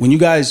game. When you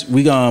guys,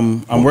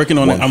 I'm working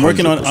on it.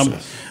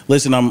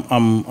 Listen,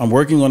 I'm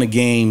working on a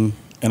game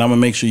and I'm gonna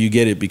make sure you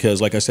get it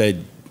because, like I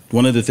said,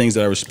 one of the things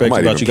that I respect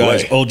about you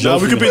guys. Oh, Joe,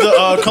 we could be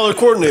the color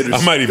coordinators.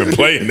 I might even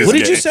play in this. What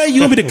did you say?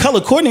 You gonna be the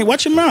color coordinator?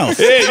 Watch your mouth.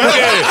 Hey, you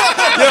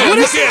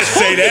can't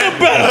say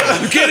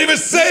that. You can't even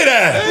say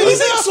that. What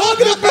is he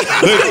talking about?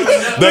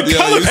 The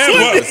color.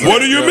 What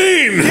do you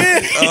mean?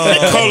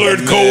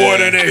 Colored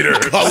coordinator.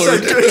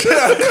 Colored.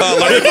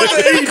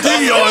 AD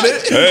on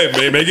it. Hey,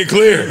 man, make it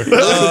clear.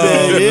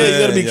 Man, you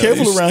gotta be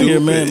careful around here,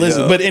 man.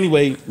 Listen, but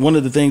anyway, one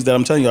of the things that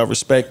I'm telling you I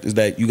respect is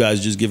that you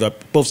guys just give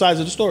up both sides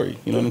of the story.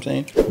 You know what I'm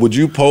saying? Would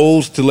you pose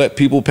to let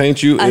people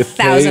paint you?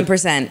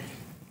 1,000%.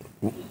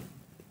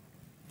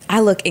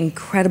 I look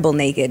incredible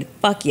naked.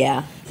 Fuck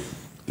yeah.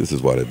 This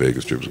is why that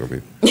Vegas trip is gonna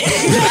be.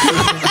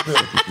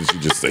 You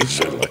just say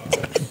shit like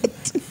that.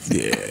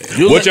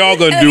 Yeah. What y'all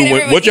gonna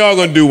do? What y'all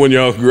gonna do when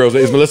y'all girls?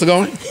 Is Melissa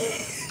going?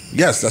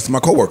 Yes, that's my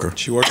coworker.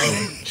 She works.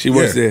 She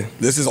works there.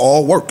 This is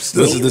all work.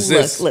 Still. This is the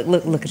sis. Look at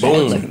that. Look at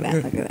that.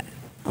 Look at that.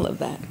 I love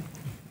that.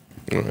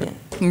 Right.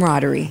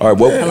 Camaraderie. All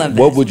right. I love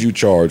what would you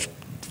charge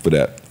for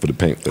that, for the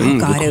paint thing? Oh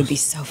God, it would be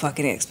so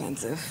fucking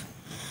expensive.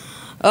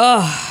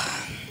 Oh.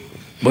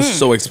 What's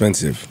so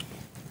expensive?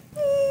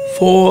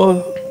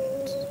 4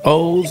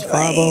 O's,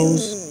 5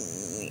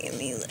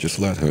 O's. Just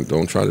let her.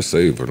 Don't try to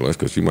save her,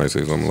 because she might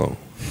say something low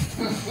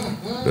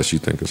that she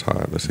think is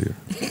high. Let's hear.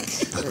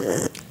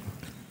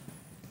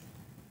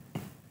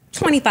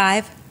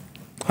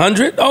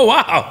 2,500. Oh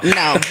wow.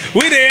 No.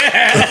 We there.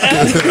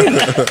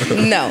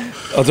 No.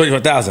 Oh,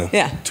 25,000.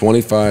 Yeah.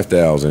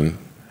 25,000.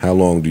 How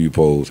long do you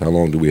pose? How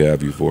long do we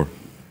have you for?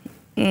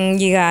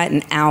 You got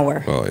an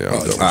hour. Oh yeah,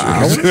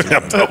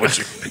 I'm done with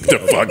you.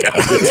 Get the fuck out.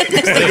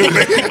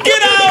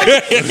 Get out.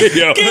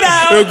 Yo, Get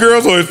out. The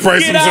girls always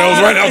price Get themselves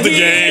out right out the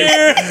game.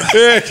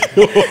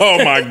 Oh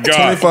my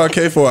God.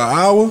 25K for an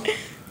hour.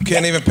 You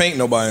can't even paint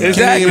nobody.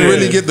 Exactly. Can't even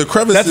really get the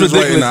crevices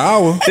right in an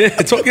hour. Yeah,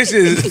 talking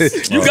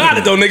shit. You got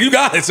it though, nigga. You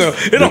got it. So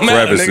it don't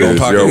matter, nigga.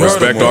 Yo,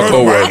 respect our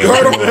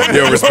coworker.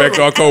 Yo, respect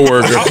our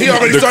coworker.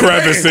 The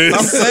crevices.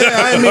 I'm saying,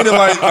 I ain't mean to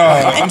like.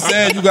 I'm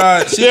saying you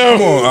got. Shit,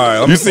 come on. All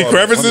right. You see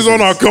crevices on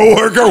our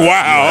coworker?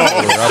 Wow.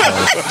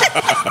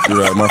 You're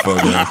right. My fault,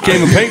 man.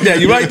 Can't even paint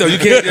that. You're right though. You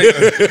can't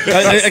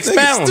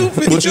expound.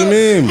 What you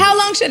mean? How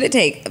long should it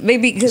take?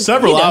 Maybe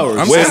several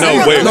hours. Wait,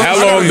 how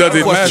long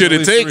should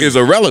it take is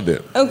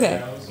irrelevant.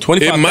 Okay.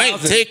 It might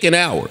take an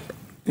hour.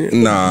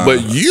 Nah.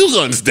 But you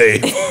gonna stay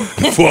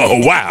for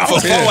a while. For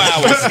 4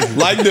 hours.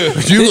 Like this.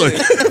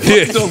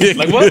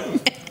 Like what?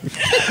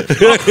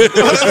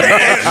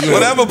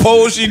 Whatever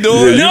pose she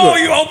doing. No,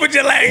 you opened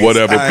your legs.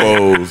 Whatever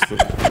pose.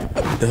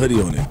 The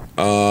hoodie on it.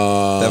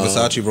 That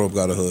Versace robe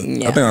got a hood.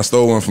 Yeah. I think I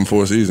stole one from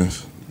Four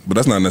Seasons. But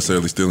that's not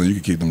necessarily stealing. You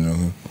can keep them,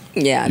 Johnson.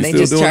 Yeah, You they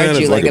still just doing charge that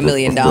you as like like $1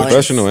 million.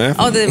 professional athlete?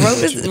 Oh, the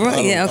rope is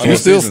yeah. Okay. You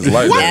still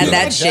Add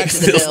that shit to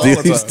the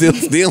bill. You still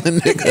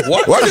stealing, nigga.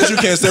 Why because you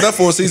can't say that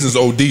Four Seasons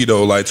OD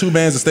though? Like 2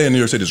 bands that stay in New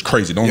York City is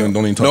crazy. Don't even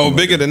talk. No, about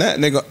bigger that. than that,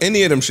 nigga.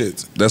 Any of them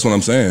shits. That's what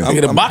I'm saying.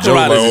 Nigga, the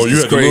baccarat Joe, like, is you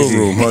had crazy. the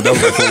room. Huh? That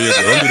was like 4 years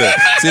ago. Don't do that.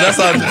 See, that's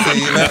how.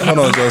 Hold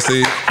on, Joe.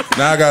 See,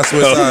 now I got to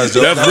switch sides,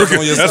 Joe. That's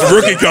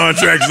rookie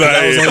contracts,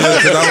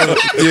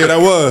 Yeah, that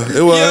was.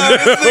 It was.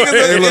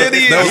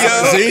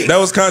 That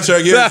was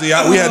contract years. See,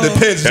 we had to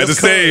pinch. Had to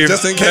save.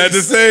 Just in case. Had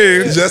to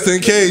save. Just in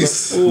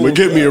case. But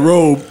get me a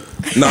robe.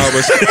 Nah,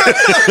 but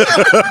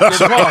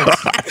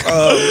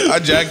I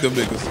jacked them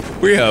niggas.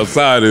 We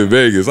outside in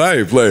Vegas. I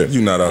ain't playing.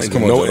 You not us.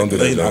 Come on, Joe. Don't do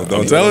that, Joe.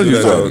 I'm telling you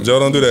something. Joe,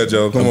 don't do that,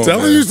 Joe. Come on. I'm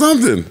telling you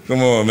something.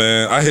 Come on,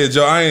 man. I hit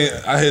Joe.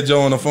 I hit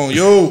Joe on the phone.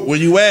 Yo, where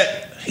you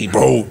at? Hey,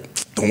 bro.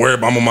 Don't worry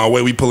about. I'm on my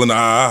way. We pulling the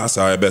I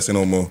sorry, I bet say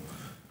no more.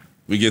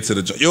 We get to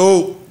the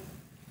yo.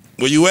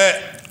 Where you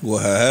at?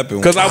 What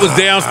happened? Because I was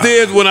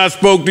downstairs when I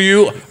spoke to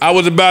you. I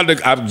was about to.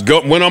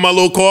 Went on my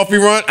little coffee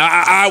run.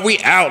 We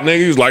out,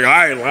 nigga. He was like, all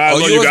right.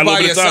 You was by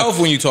yourself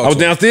when you talked. I was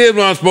downstairs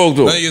when I spoke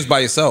to him. No, you was by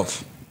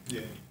yourself.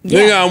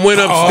 Nigga, I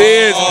went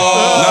upstairs. And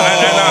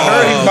I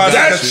heard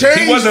that changed.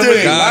 He wasn't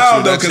really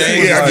loud though, because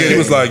he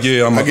was like,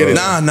 "Yeah, I'm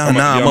gonna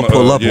I'm gonna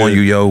pull up on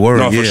you, yo. Word,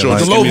 no, for sure. Like,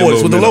 With the low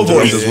voice, with the low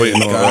voice. I'm just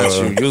waiting on.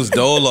 Got you. You was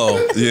dolo.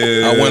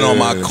 Yeah. I went on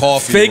my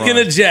coffee. Faking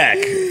a jack.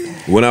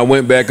 When I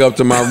went back up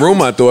to my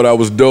room, I thought I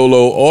was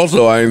dolo.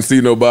 Also, I didn't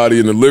see nobody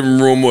in the living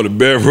room or the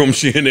bedroom.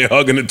 She in there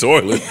hugging the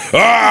toilet.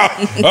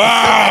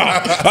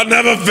 I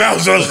never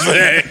felt so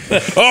sick.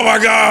 Oh my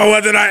God,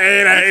 what did I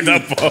eat? I ate the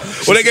pork.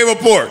 Well, they gave her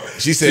pork.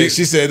 She said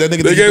that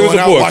nigga. They gave us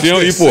a pork. She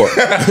don't eat pork.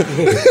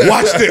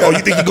 Watch this. Oh, you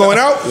think you going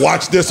out?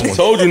 Watch this one. I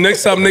told you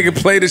next time nigga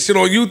play this shit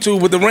on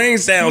YouTube with the rain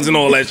sounds and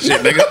all that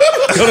shit, nigga.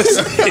 Go to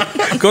sleep.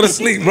 Go to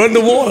sleep. Run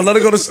the water. Let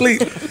her go to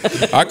sleep.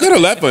 I could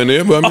have left her in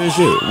there, but I mean,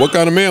 shit. What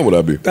kind of man would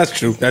I be? That's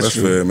true. That's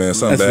true. Fair, man.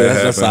 Something bad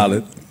happened. That's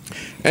solid.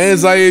 And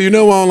Zaire, you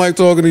know why I don't like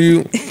talking to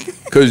you?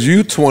 Because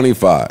you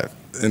 25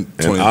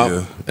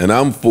 and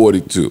I'm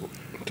 42.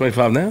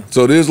 25 now?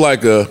 So there's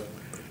like a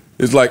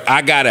it's like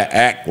I gotta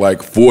act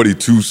like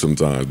 42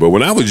 sometimes. But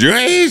when I was your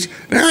age,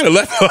 I'd have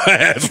left her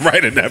ass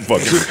right in that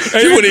fucking.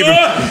 She wouldn't even.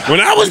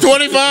 When I was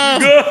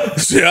 25,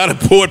 shit, I'd have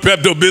poured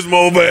Pepto-Bismol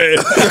over her.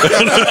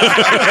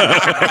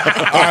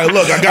 All right,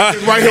 look, I got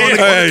this right here on the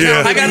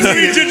counter. I got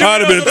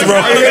I'd have been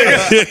thrown.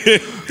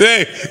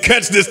 Hey,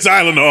 catch this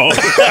Tylenol.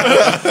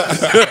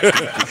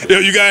 Yo,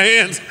 you got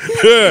hands?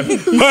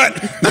 What?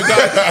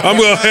 I'm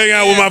gonna hang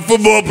out with my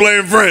football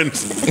playing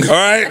friends. All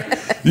right,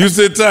 you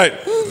sit tight.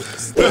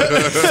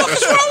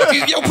 What's wrong with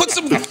you? Yo, put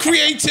some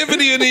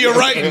creativity into your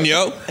writing,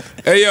 yo.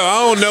 Hey, yo, I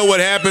don't know what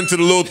happened to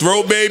the little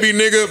throat baby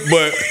nigga,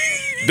 but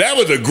that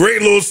was a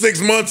great little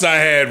 6 months I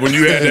had when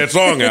you had that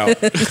song out.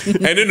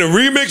 And then the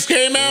remix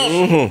came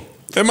out,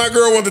 and my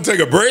girl wanted to take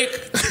a break.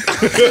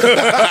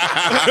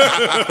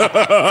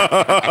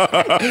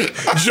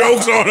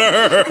 Jokes on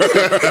her.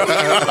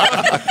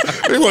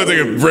 They want to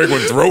take a break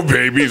when throat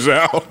baby's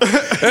out.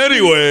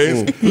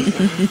 Anyways,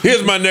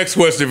 here's my next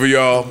question for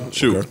y'all.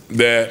 Sure.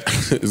 That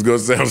is going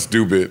to sound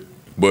stupid,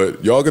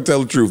 but y'all can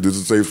tell the truth. This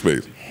is a safe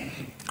space.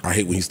 I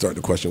hate when you start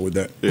the question with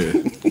that. Yeah.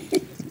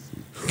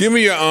 Give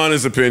me your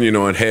honest opinion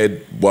on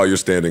head while you're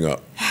standing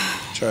up.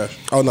 Trash.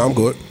 Oh, no, I'm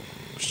good.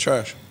 It's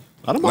trash.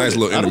 Nice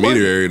little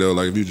intermediary though,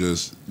 like if you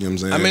just, you know what I'm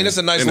saying? I mean, it's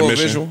a nice little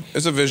visual.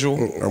 It's a visual.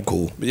 I'm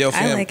cool. But yo,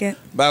 fam, I like it.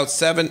 About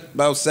 7,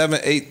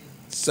 8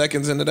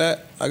 seconds into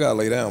that, I gotta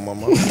lay down, my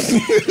mom. That's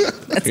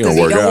because you don't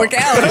work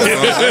out.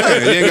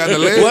 You ain't got the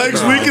legs.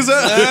 Legs weak as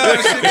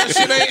that? That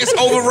shit ain't, it's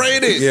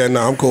overrated. Yeah,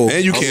 no, I'm cool.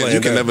 And you I'm can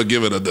laying down. never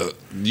give it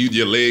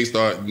your legs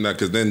start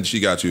because then she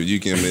got you. You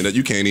can't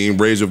even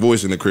raise your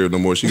voice in the crib no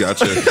more. She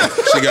got you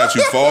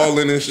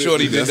falling and shit.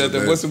 Shorty did that.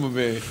 That's What's in my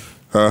bed?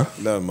 Huh?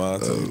 Never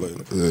mind. I'll tell you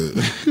later.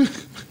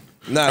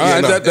 All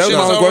right, that was it's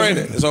my overrated.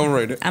 question. It's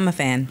overrated. I'm a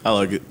fan. I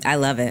like it. I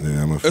love it.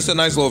 Yeah, It's a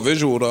nice little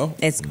visual though.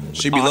 It's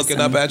She be looking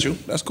up at you.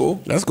 That's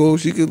cool. That's cool.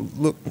 She could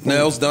look.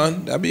 Nails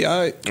done. That'd be all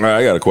right. All right,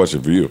 I got a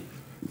question for you.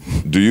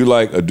 Do you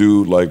like a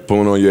dude like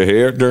pulling on your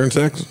hair during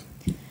sex?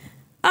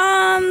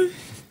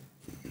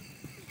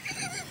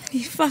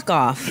 Fuck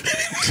off.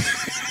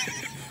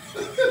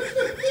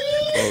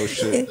 Oh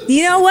shit.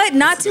 You know what?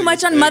 Not too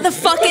much on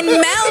motherfucking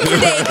Mel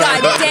today,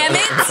 god damn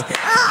it.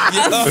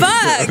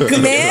 Fuck,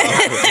 man.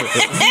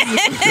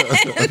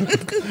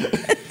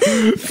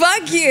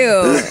 Fuck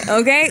you.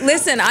 Okay?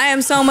 Listen, I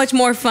am so much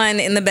more fun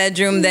in the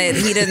bedroom that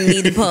he doesn't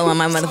need to pull on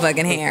my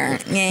motherfucking hair.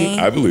 Okay?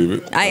 I believe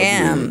it. I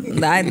am.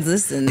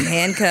 Listen,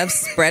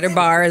 handcuffs, spreader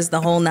bars,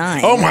 the whole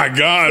nine. Oh my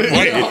God.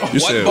 Wait. You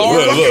said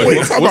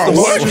Wait, talk about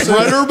what?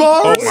 Spreader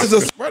bar? What is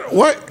a spreader?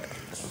 What?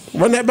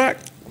 Run that back.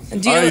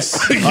 Do you Ice.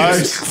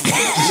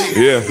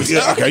 Yeah.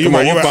 Okay, Come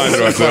on, we'll find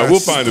it ourselves. We'll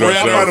find it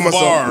I'll find it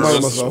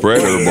ourselves. myself.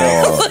 Spreader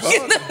bar. Look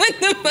at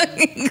the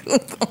fucking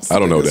Google. I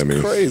don't know what that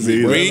means.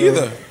 Crazy. Me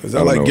either. Is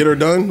that like get her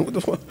done? What the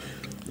fuck?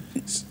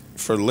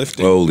 For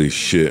lifting. Holy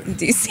shit.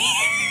 Do you see?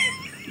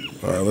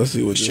 All right, let's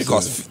see what Shit this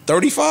costs is.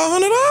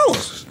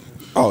 $3,500.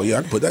 Oh yeah,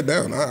 I can put that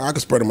down. I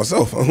can spread it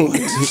myself.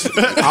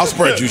 I'll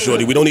spread you,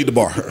 shorty. We don't need the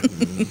bar.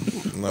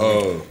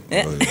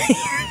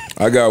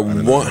 I got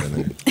one.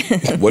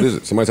 What is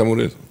it? Somebody tell me what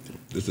it is.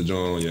 It's the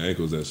joint on your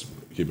ankles that's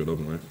keep it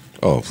open, right?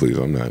 Oh, please,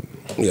 I'm not.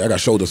 Yeah, I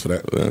got shoulders for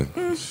that.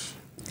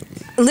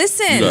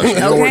 Listen, You okay,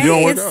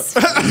 don't work it's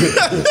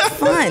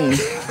fun.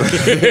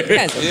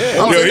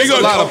 Yo,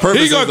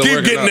 he gonna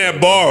keep getting that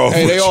bar off.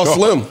 Hey, they all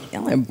slim.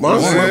 You ain't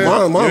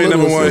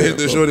never want to hit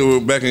the shorty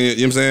back in your, you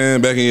know what I'm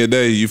saying? Back in your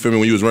day, you feel me?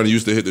 When you was running, you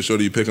used to hit the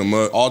shorty, you pick them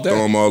up, All day.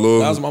 throw them all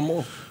over. That was my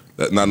move.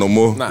 Not no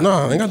more. Nah. No,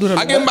 I ain't gotta do that.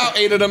 I get about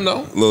 8 of them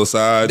though. Little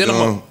side Did 'em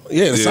jump.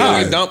 Yeah, the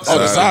side. Dump. Oh,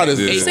 the side is.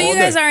 Yeah. So you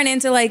guys aren't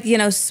into like, you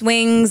know,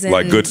 swings and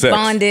Like good sex?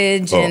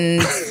 bondage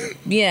and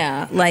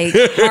yeah, like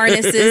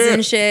harnesses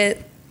and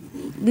shit.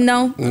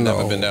 No.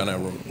 Never been down that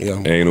road.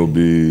 Yeah. Anal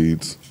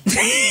beads,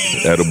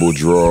 edible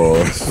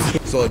drawers.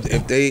 So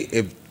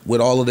if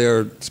with all of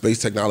their space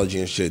technology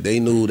and shit, they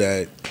knew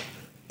that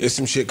it's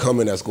some shit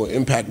coming that's going to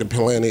impact the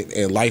planet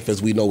and life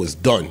as we know is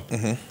done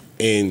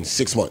in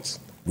 6 months.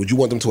 Would you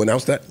want them to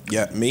announce that?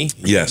 Yeah, me?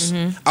 Yes.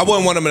 I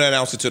wouldn't want them to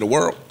announce it to the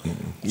world.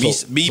 Me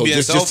So being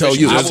just selfish, tell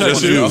you. I Just would tell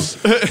want you.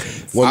 to know.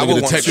 One I nigga would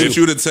to want text to. Shoot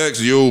you the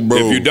text, yo, bro.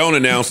 If you don't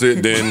announce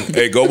it, then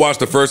hey, go watch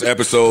the first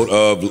episode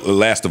of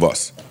Last of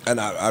Us. And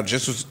I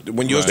just was,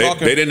 when you was They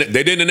talking.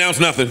 didn't announce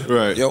nothing.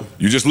 Right. Yo,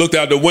 You just looked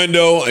out the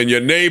window and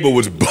your neighbor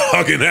was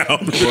bugging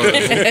out.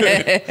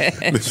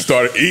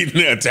 Started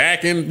eating,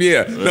 attacking.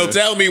 Yeah. No,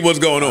 tell me what's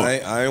going on.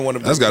 I ain't want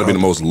to. That's got to be the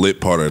most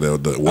lit part of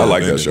the world. I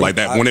like that man. show. Like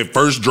that when it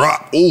first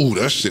dropped. Ooh,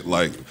 that shit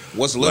like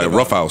What's lit like about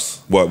Rough it?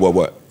 House. What?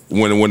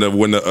 When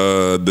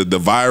the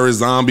virus,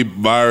 zombie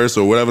virus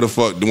or whatever the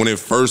fuck, when it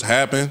first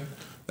happened,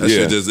 that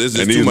shit just it's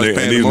just and too much pain.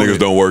 and these niggas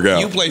don't work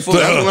out. You play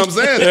football. That's what I'm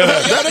saying.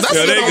 That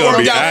Yeah, they Don't gonna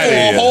work be out out for of a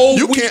here. whole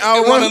You week can't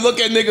and outrun- want to look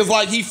at niggas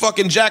like he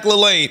fucking Jack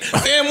LaLanne.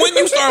 Fam, when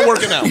you start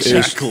working out?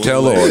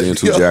 Tell the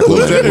audience who Jack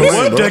LaLanne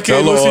is.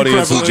 Tell the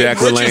audience who Jack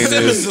Richard LaLanne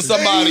Simmons is. to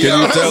somebody Can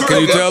else.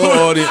 you tell the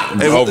audience?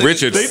 Oh,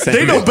 Richard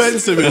They know Ben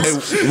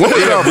Simmons. What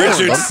was y'all born,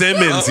 Richard bro?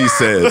 Simmons, he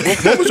said.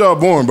 What was y'all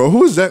born, bro?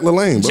 Who is Jack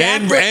LaLanne,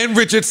 bro? And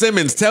Richard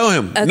Simmons, tell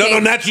him. Okay. No,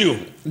 not you.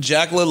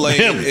 Jack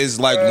LaLanne is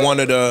like one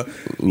of the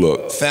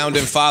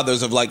founding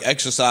fathers of like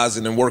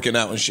exercising and working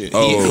out and shit.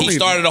 He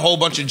started a whole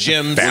bunch of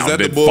gyms. Was that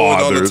the boy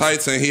with all the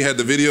tights and he had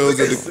the videos of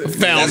the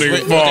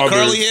founding fathers? The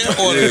curly hair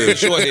or the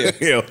short hair?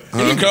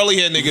 The curly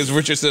hair nigga is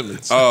Richard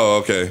Simmons. Oh,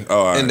 okay. Oh,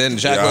 all right. And then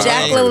Jack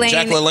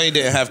LaLanne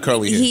didn't have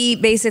curly hair. He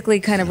basically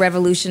kind of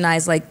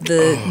revolutionized like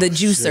the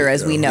juicer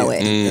as we know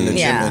it. In the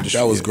gym industry.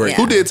 That was great. Yeah.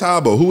 Who did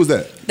Tabo? Who was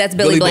that? That's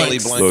Billy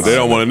Blanks. Look, they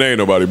don't want to name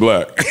nobody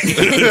black. They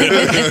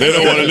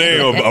don't want to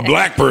name a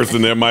black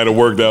person that might have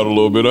worked out a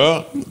little bit,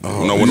 huh?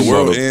 Oh, no, when the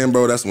world ends,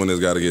 bro, that's when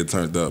it's got to get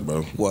turned up,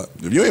 bro. What?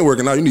 If you ain't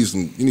working out, you need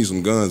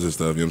some guns and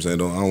stuff. You know what I'm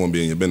saying? I don't want to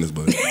be in your business,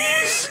 but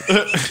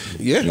yeah,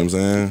 you know what I'm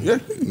saying? Yeah,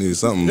 you need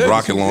something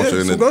rocket launcher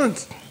in it,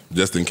 guns.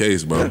 just in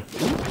case, bro.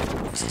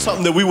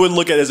 Something that we wouldn't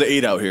look at as an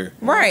 8 out here.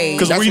 Right.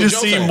 Because we just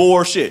see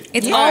more shit.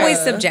 It's always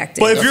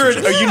subjective. But if you're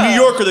a New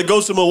Yorker that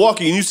goes to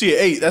Milwaukee and you see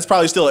an 8, that's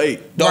probably still an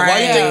 8. No,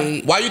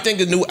 why you think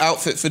the new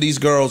outfit for these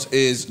girls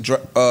is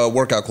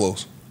workout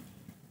clothes?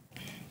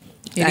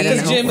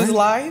 Because gym is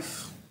life.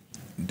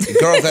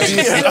 Girls that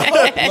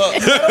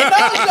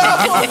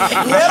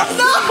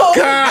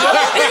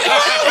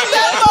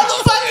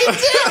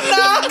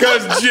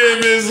Because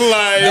gym is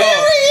like.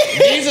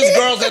 These is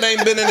girls that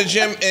ain't been in the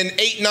gym in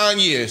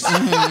 8-9 years.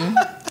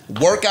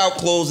 Workout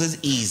clothes is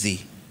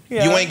easy.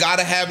 Yeah. You ain't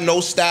gotta have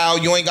no style.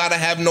 You ain't gotta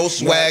have no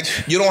swag.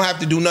 You don't have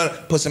to do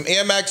nothing. Put some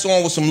Air Max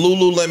on with some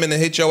Lululemon and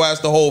hit your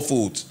ass to Whole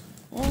Foods.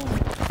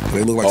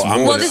 They look like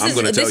I'm going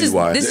to tell you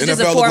why. This is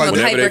just a form of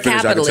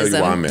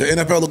hyper-capitalism. The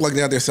NFL look like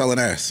they're out there selling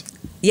ass.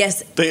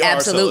 Yes,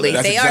 absolutely.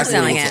 They are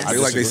selling ass. I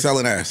feel like they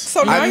selling ass.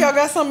 So now y'all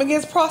got something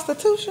against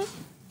prostitution?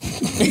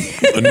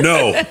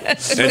 No, and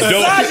don't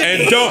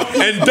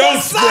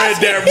spread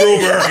that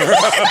rumor.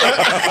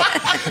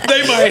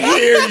 They might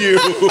hear you.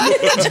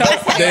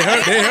 They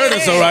heard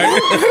us, all right.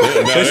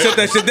 They shut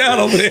that shit down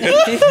over there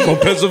from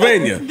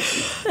Pennsylvania.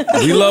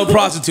 We love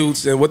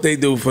prostitutes and what they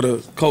do for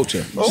the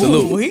culture.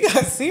 Salute. Oh, he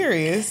got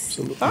serious.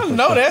 I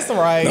know that's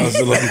right.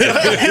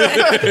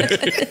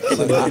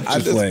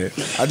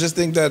 I just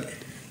think that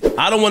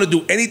I don't want to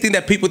do anything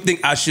that people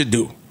think I should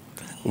do.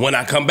 When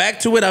I come back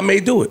to it, I may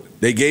do it.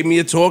 They gave me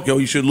a talk, yo,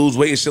 you should lose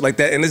weight and shit like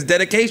that, and it's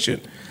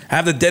dedication. I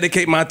have to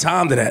dedicate my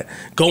time to that.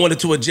 Going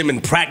into a gym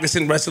and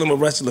practicing wrestling with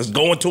wrestlers,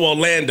 going to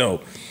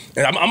Orlando,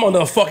 and I'm under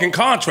a fucking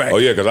contract. Oh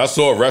yeah, because I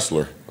saw a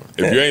wrestler.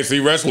 If you ain't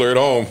see wrestler at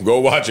home, go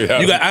watch it.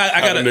 I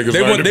got niggas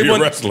they learn want to be a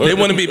wrestler. They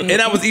want to be,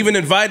 and I was even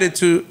invited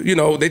to. You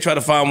know, they try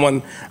to find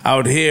one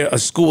out here, a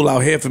school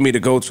out here for me to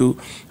go to.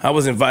 I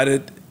was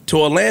invited to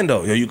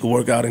Orlando. Yo, you can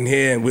work out in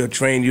here, and we'll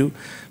train you.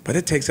 But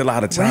it takes a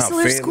lot of time.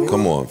 Wrestler school?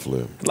 Come on,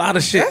 Flip. A lot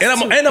of shit. And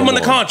I'm under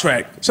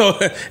contract. So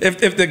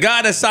if the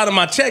guy that's signing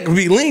my check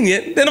be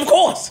lenient, then of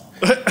course.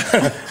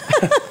 The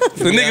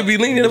nigga be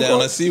lenient, of down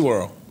course. at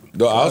SeaWorld.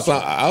 No, I was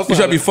You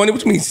try to be funny?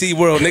 What you mean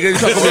SeaWorld, nigga? You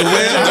talking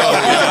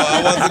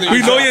about where?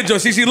 We know your Joe.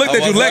 She looked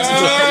at you, Lex.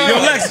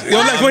 Yo,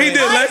 Lex, what he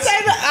did, Lex?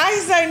 I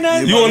ain't say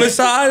nothing. You on this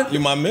side? You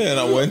my man.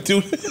 I went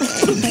to.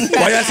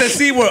 Why y'all said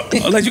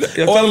SeaWorld? Like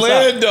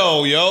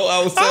Orlando, yo.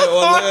 I was saying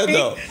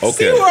Orlando.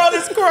 Okay. SeaWorld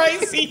is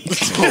crazy.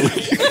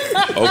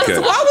 Okay.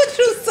 Why would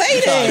you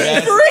say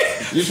that?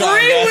 Free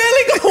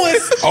Willy going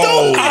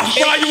stupid. I'll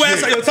fry you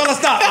ass. Yo, tell her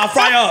stop. I'll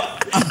fry her up.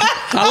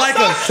 I like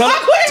her.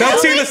 Tell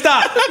Tina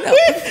stop.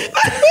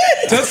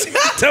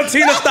 Tell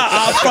Tina stop.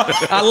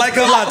 I like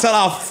her a lot. Tell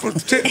her.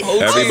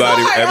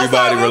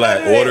 Everybody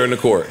relax. Order in the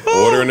court.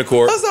 Order in the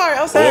court.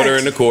 I'm sorry. Order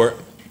in the court.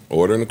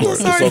 Order in the court.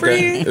 sorry, It's okay.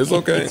 Free. It's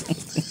okay.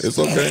 It's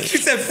okay. She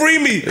said, free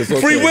me. It's okay.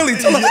 Free Willy.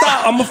 Tell her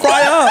stop. I'm going to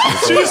fry her up.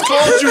 She just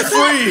called you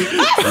free.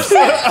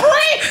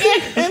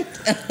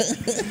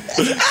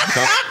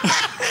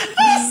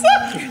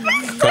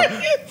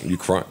 You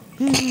crying.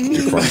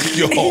 You crying.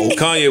 Yo,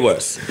 Kanye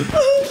West.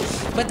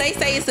 But they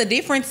say it's a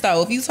difference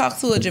though. If you talk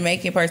to a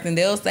Jamaican person,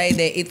 they'll say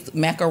that it's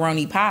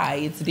macaroni pie.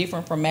 It's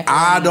different from macaroni.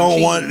 I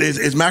don't want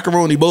it's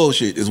macaroni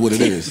bullshit is what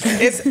it is.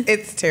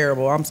 It's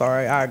terrible. I'm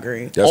sorry. I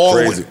agree. That's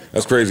crazy.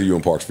 That's crazy you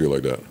and Parks feel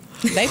like that.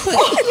 They put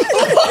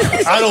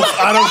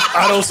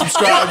I don't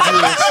subscribe to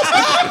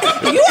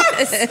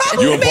this.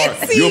 You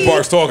and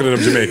Parks talking to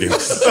them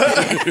Jamaicans.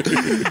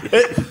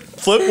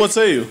 Flip, what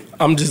say you?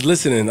 I'm just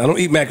listening. I don't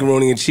eat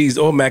macaroni and cheese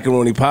or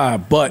macaroni pie,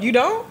 but You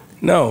don't?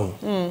 no.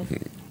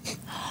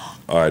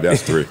 All right,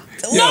 that's 3. Hey,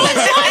 yo, if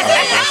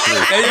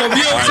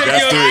you don't check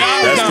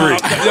That's three.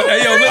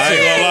 Hey, yo, listen. I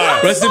ain't gonna lie.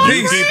 Rest in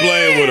peace. You keep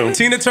playing with him.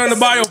 Tina turned the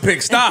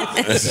biopic. Stop.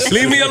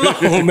 Leave me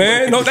alone,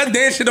 man. No, that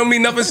damn shit don't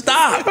mean nothing.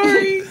 Stop.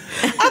 Sorry. I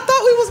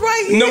thought we was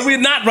right here. No, we're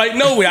not right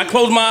nowhere. I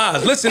closed my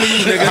eyes. Listen to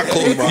you,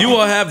 nigga. You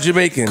all have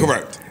Jamaican.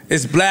 Correct.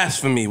 It's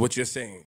blasphemy what you're saying.